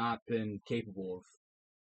defense has not been capable of.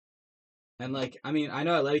 And like, I mean, I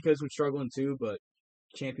know Atletico's been struggling too, but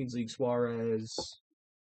Champions League Suarez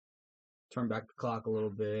turn back the clock a little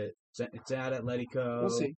bit. It's at Atletico. We'll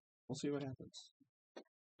see. We'll see what happens.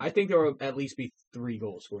 I think there will at least be 3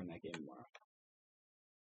 goals scored in that game tomorrow.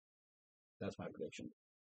 That's my prediction.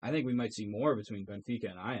 I think we might see more between Benfica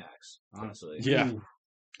and Ajax, honestly. Yeah. Ooh.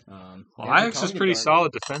 Um, Well, Yeah, Ajax is Vertonghen pretty guard.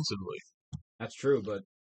 solid defensively. that's true, but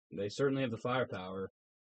they certainly have the firepower,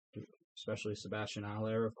 especially Sebastian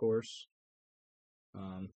Haller, of course.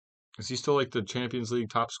 I Is he still like the Champions League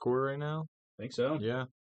top scorer right now? think so. Yeah.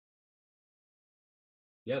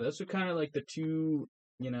 Yeah, those are kind of like the 2,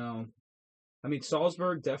 I mean,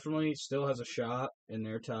 Salzburg definitely still has a shot in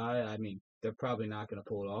their tie. I mean, they're probably not going to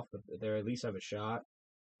pull it off, but they at least have a shot.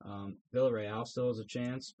 Villarreal still has a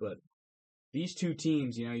chance, but these 2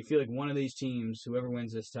 teams, you feel like one of these teams, whoever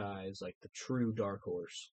wins this tie, is like the true dark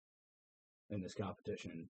horse in this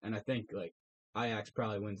competition. And I think like Ajax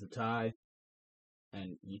probably wins the tie,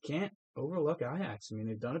 and you can't overlook Ajax. I mean,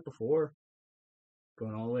 they've done it before,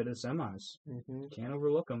 going all the way to the semis. Mm-hmm. Can't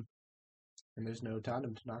overlook them. And there's no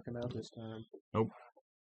Tottenham to knock him out this time. Nope.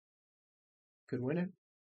 Could win it.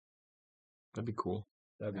 That'd be cool.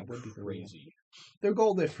 That'd That be would be cool. crazy. Their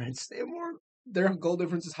goal difference. Their goal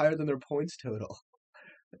difference is higher than their points total.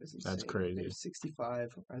 That is That's insane. crazy. They have 65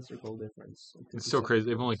 as their goal difference. and It's still 57 crazy.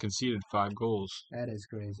 They've only goals. conceded 5 goals. That is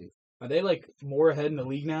crazy. Are they like more ahead in the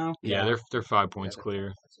league now? Yeah, they're 5 points Yeah,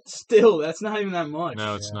 clear. Still, that's not even that much.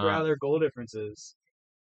 No, it's For how not. their goal difference is.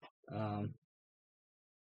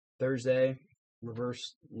 Thursday,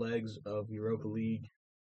 reverse legs of Europa League.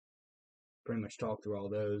 Pretty much talked through all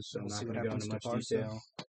those, so I'm We'll not see going what to go happens into to much Barca. detail.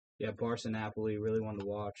 Yeah, Barca Napoli, really one to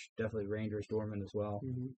watch. Definitely Rangers Dortmund as well.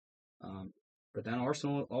 Mm-hmm. But then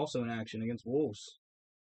Arsenal also in action against Wolves.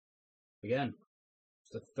 Again,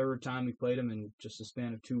 it's the 3rd time we played them in just a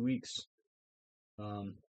span of 2 weeks.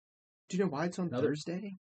 Do you know why it's on Another-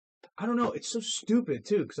 Thursday? I don't know. It's so stupid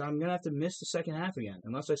too, because I'm gonna have to miss the second half again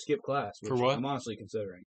unless I skip class. For which what? I'm honestly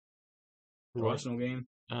considering. For what? Arsenal game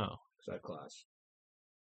Oh. because I have class,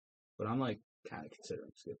 but I'm like kind of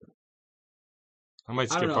considering skipping. I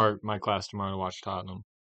might I don't skip know. my class tomorrow to watch Tottenham.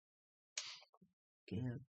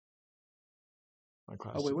 Yeah. My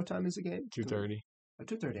class Oh wait, what time is the game? 2:30. At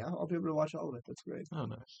 2:30. I'll be able to watch all of it. That's great. Oh,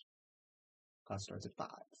 nice. Class starts at 5.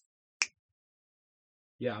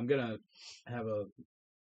 Yeah, I'm gonna have a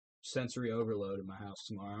sensory overload in my house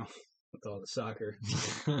tomorrow with all the soccer.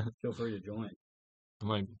 Feel free to join.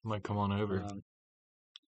 I might come on over.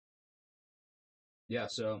 Yeah,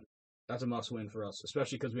 so that's a must-win for us,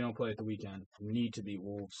 especially because we don't play at the weekend. We need to beat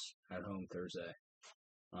Wolves at home Thursday.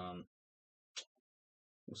 We'll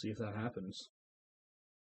see if that happens.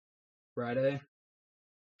 Friday.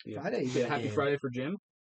 Friday, you Yeah, get a happy game. Friday for Jim.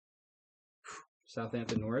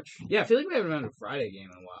 Southampton Norwich. Yeah, I feel like we haven't had a Friday game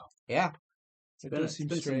in a while. Yeah. It's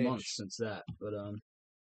been some months since that, but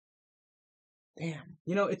Damn.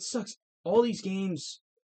 you know, it sucks. All these games.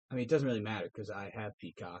 I mean, it doesn't really matter because I have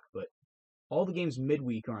Peacock, but all the games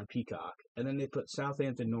midweek are on Peacock, and then they put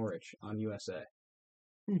Southampton Norwich on USA.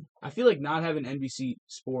 I feel like not having NBC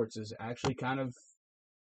Sports has actually kind of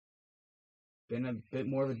been a bit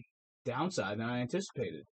more of a downside than I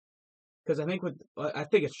anticipated. Because I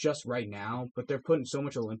think it's just right now, but they're putting so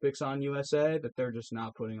much Olympics on USA that they're just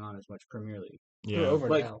not putting on as much Premier League. They're Yeah. over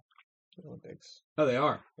Like- now. The Olympics. Oh, they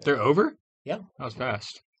are. They're over? Yeah. That was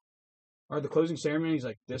fast. Are the closing ceremonies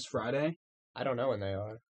like this Friday? I don't know when they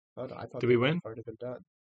are. I thought Did we they win? might already been done.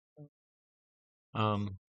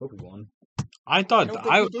 Hope we won. I thought I don't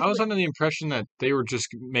think I we did was win. under the impression that they were just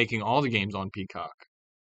making all the games on Peacock.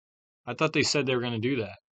 I thought they said they were going to do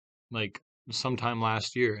that, like sometime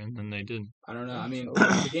last year, and then they didn't. I don't know. Yeah, I mean, so-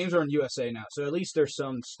 the games are on USA now, so at least there's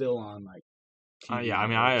some still on like. TV Yeah, I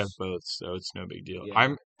mean, I have networks. both, so it's no big deal.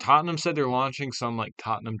 Yeah. Tottenham said they're launching some like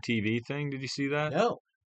Tottenham TV thing. Did you see that? No.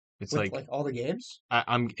 It's With, like all the games?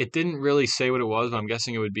 It didn't really say what it was, but I'm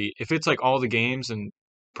guessing it would be if it's like all the games and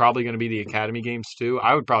probably going to be the academy games too.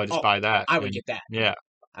 I would probably just Oh, buy that. I would and- get that. Yeah,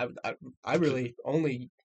 I really only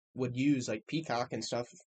would use like Peacock and stuff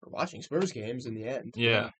for watching Spurs games in the end.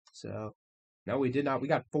 yeah. So, no, we did not. We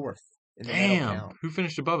got 4th in the medal Damn, count. who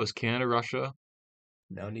finished above us? Canada, Russia,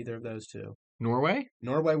 No, neither of those two. Norway.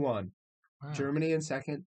 Norway won. Wow. Germany in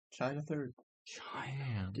 2nd. China 3rd.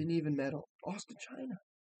 China. Didn't even medal. Lost to China.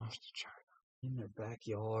 Lost to China. In their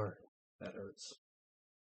backyard. That hurts.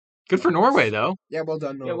 Good for Norway though. Yeah, well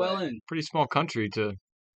done, Norway. Yeah, well in. Pretty small country to.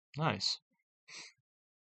 Nice.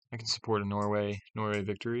 I can support a Norway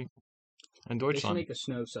victory, and They should Deutschland. make a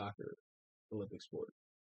snow soccer Olympic sport.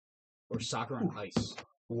 Or soccer on ice.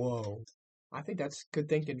 Whoa. I think that's good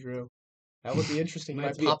thinking, Drew. That would be interesting. You Might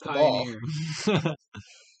might be a pop the ball. pioneer.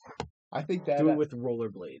 I think that. Do it with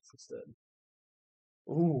rollerblades instead.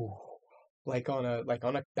 Ooh, like on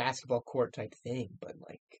a basketball court type thing, but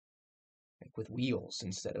like with wheels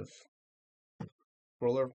instead of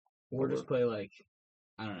roller. Or just play like,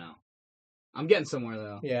 I don't know. I'm getting somewhere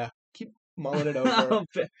though. Yeah, keep mulling it over.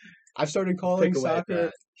 I've started calling Pick away at soccer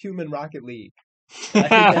that. Human Rocket League. I think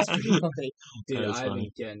that's pretty funny. Dude, That's I've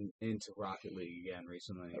funny. been getting into Rocket League again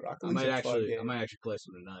recently. Rocket I League's might a fun actually game. play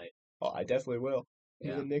some tonight. Oh, I definitely will. Me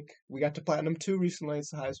Yeah. and Nick, we got to Platinum 2 recently.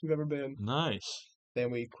 It's the highest we've ever been. Nice.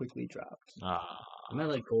 Then we quickly dropped. Ah, I'm at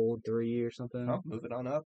like gold 3 or something. Oh, moving on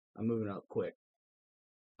up. I'm moving up quick.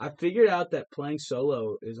 I figured out that playing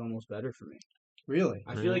solo is almost better for me. Really?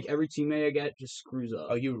 I feel like every teammate I get just screws up.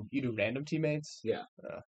 Oh, you do random teammates? Yeah.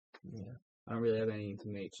 Yeah. I don't really have any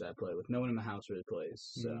teammates that I play with. No one in my house really plays.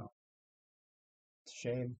 So, Mhm. It's a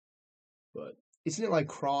shame. but Isn't it like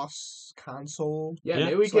cross console? yeah, Yeah,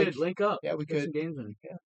 maybe we it's could like- link up. Yeah, we Get some could. games in.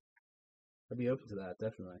 Yeah. I'd be open to that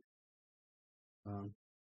definitely.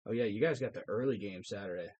 Oh yeah, you guys got the early game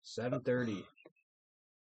Saturday, 7:30.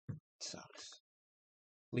 Sucks.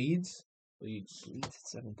 Leeds? Leeds Leeds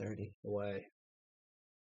at 7:30. away.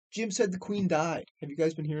 Jim said the Queen died. Have you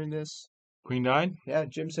guys been hearing this? Queen died. Yeah,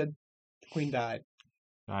 Jim said the Queen died.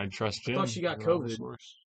 I trust Jim. thought she got Reliable COVID.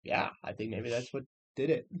 source. Yeah, I think maybe that's what did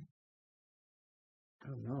it. I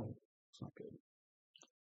don't know. It's not good.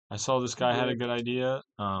 I saw this guy had a good idea.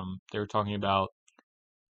 They were talking about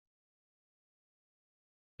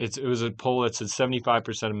it was a poll that said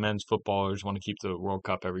 75% of men's footballers want to keep the World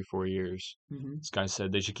Cup every 4 years. Mm-hmm. This guy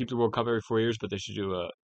said they should keep the World Cup every 4 years, but they should do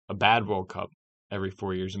a bad World Cup every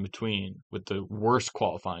 4 years in between with the worst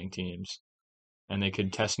qualifying teams. And they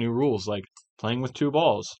could test new rules like playing with 2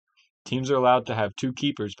 balls. Teams are allowed to have 2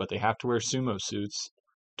 keepers, but they have to wear sumo suits.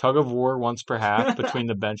 Tug of war once per half between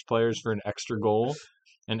the bench players for an extra goal.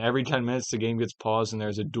 And every 10 minutes, the game gets paused and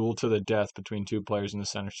there's a duel to the death between 2 players in the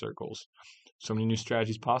center circles. So many new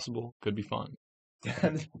strategies possible. Could be fun.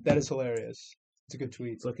 That is hilarious. It's a good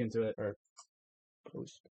tweet. Let's look into it. Or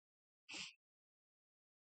post.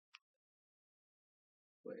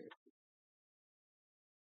 Wait.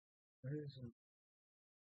 Where is it?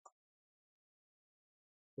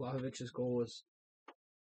 Vlahovic's goal was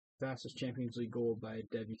fastest Champions League goal by a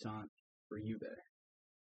debutant for Juve.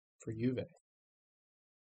 For Juve.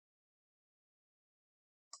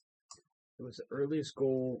 It was the earliest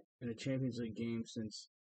goal in a Champions League game since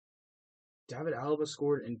David Alaba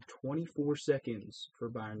scored in 24 seconds for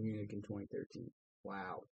Bayern Munich in 2013.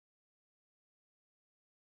 Wow.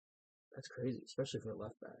 That's crazy, especially for a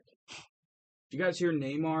left back. Did you guys hear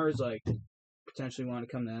Neymar is like potentially want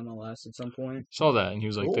to come to MLS at some point? Saw that, and he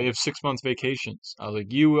was like, Cool. they have 6 months vacations. I was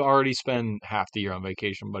like, you already spend half the year on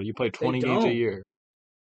vacation, buddy. You play 20 games a don't. year.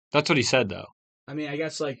 That's what he said, though. I mean, I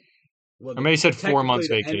guess like. Well, Or maybe he said 4 months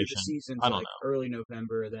technically the end of vacation. the season's I don't like early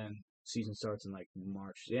November, then season starts in like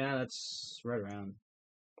March. Yeah, that's right around.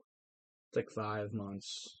 It's like 5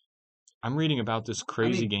 months. I'm reading about this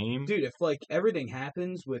crazy game. Dude, if like everything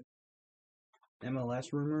happens with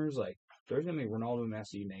MLS rumors, like there's gonna be Ronaldo,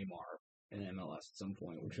 Messi, Neymar in MLS at some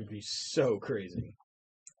point, which would be so crazy.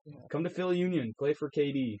 Yeah. Come to Philly Union, play for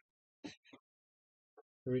KD.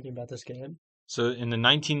 You're reading about this game? So in the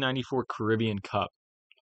 1994 Caribbean Cup,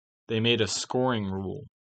 they made a scoring rule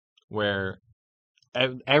where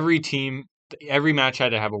every match had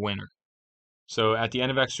to have a winner. So at the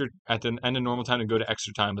end of normal time to go to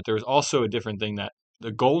extra time, but there was also a different thing that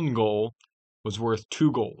the golden goal was worth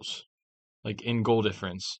 2 goals, like in goal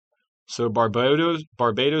difference. So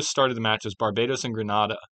Barbados started the match as Barbados and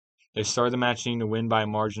Grenada. They started the match needing to win by a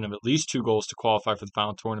margin of at least 2 goals to qualify for the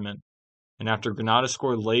final tournament. And after Grenada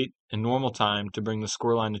scored late in normal time to bring the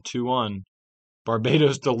scoreline to 2-1,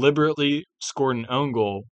 Barbados deliberately scored an own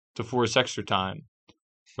goal to force extra time,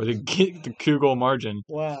 where they get the 2-goal margin.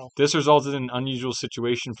 Wow. This resulted in an unusual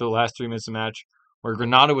situation for the last 3 minutes of the match, where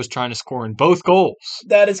Grenada was trying to score in both goals.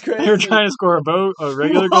 That is crazy. They were trying to score a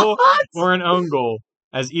regular goal or an own goal,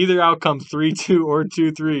 as either outcome 3-2 or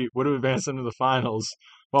 2-3 would have advanced into the finals,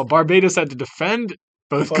 while Barbados had to defend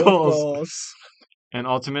both goals. And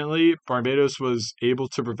ultimately, Barbados was able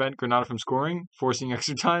to prevent Grenada from scoring, forcing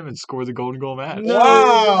extra time, and score the golden goal match.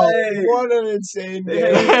 Wow. way. What an insane They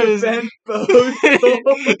game. had That to is- defend both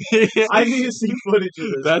goals. I need to see footage of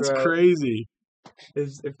this. That's bro. crazy.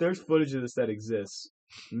 If there's footage of this that exists,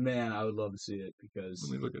 man, I would love to see it because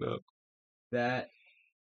Let me look it up. that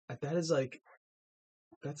is like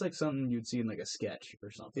that's like something you'd see in like a sketch or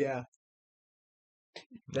something. Yeah.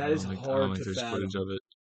 That I don't is think- I hard don't think to there's fathom. footage of it.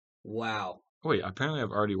 Wow. Wait, apparently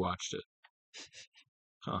I've already watched it.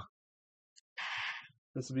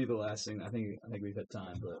 This will be the last thing. I think we've had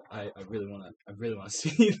time, but I really wanna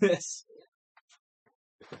see this.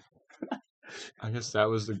 I guess that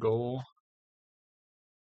was the goal.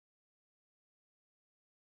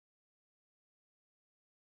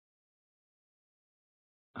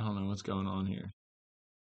 I don't know what's going on here.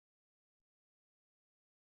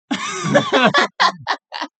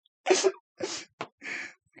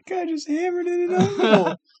 The guy just hammered it in own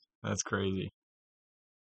goal. That's crazy.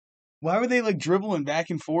 Why were they like dribbling back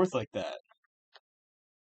and forth like that?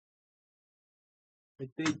 Like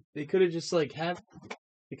they could have just like had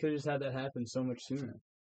that happen so much sooner.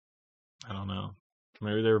 I don't know.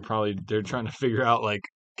 Maybe they're trying to figure out like,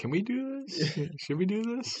 can we do this? Should we do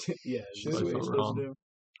this? Yeah, Should that's what we? you're supposed to do.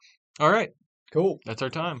 All right, Cool. that's our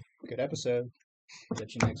time. Good episode.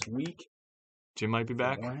 Catch you next week. Jim might be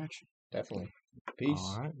back. More action. Definitely. Peace.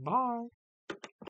 All right, bye.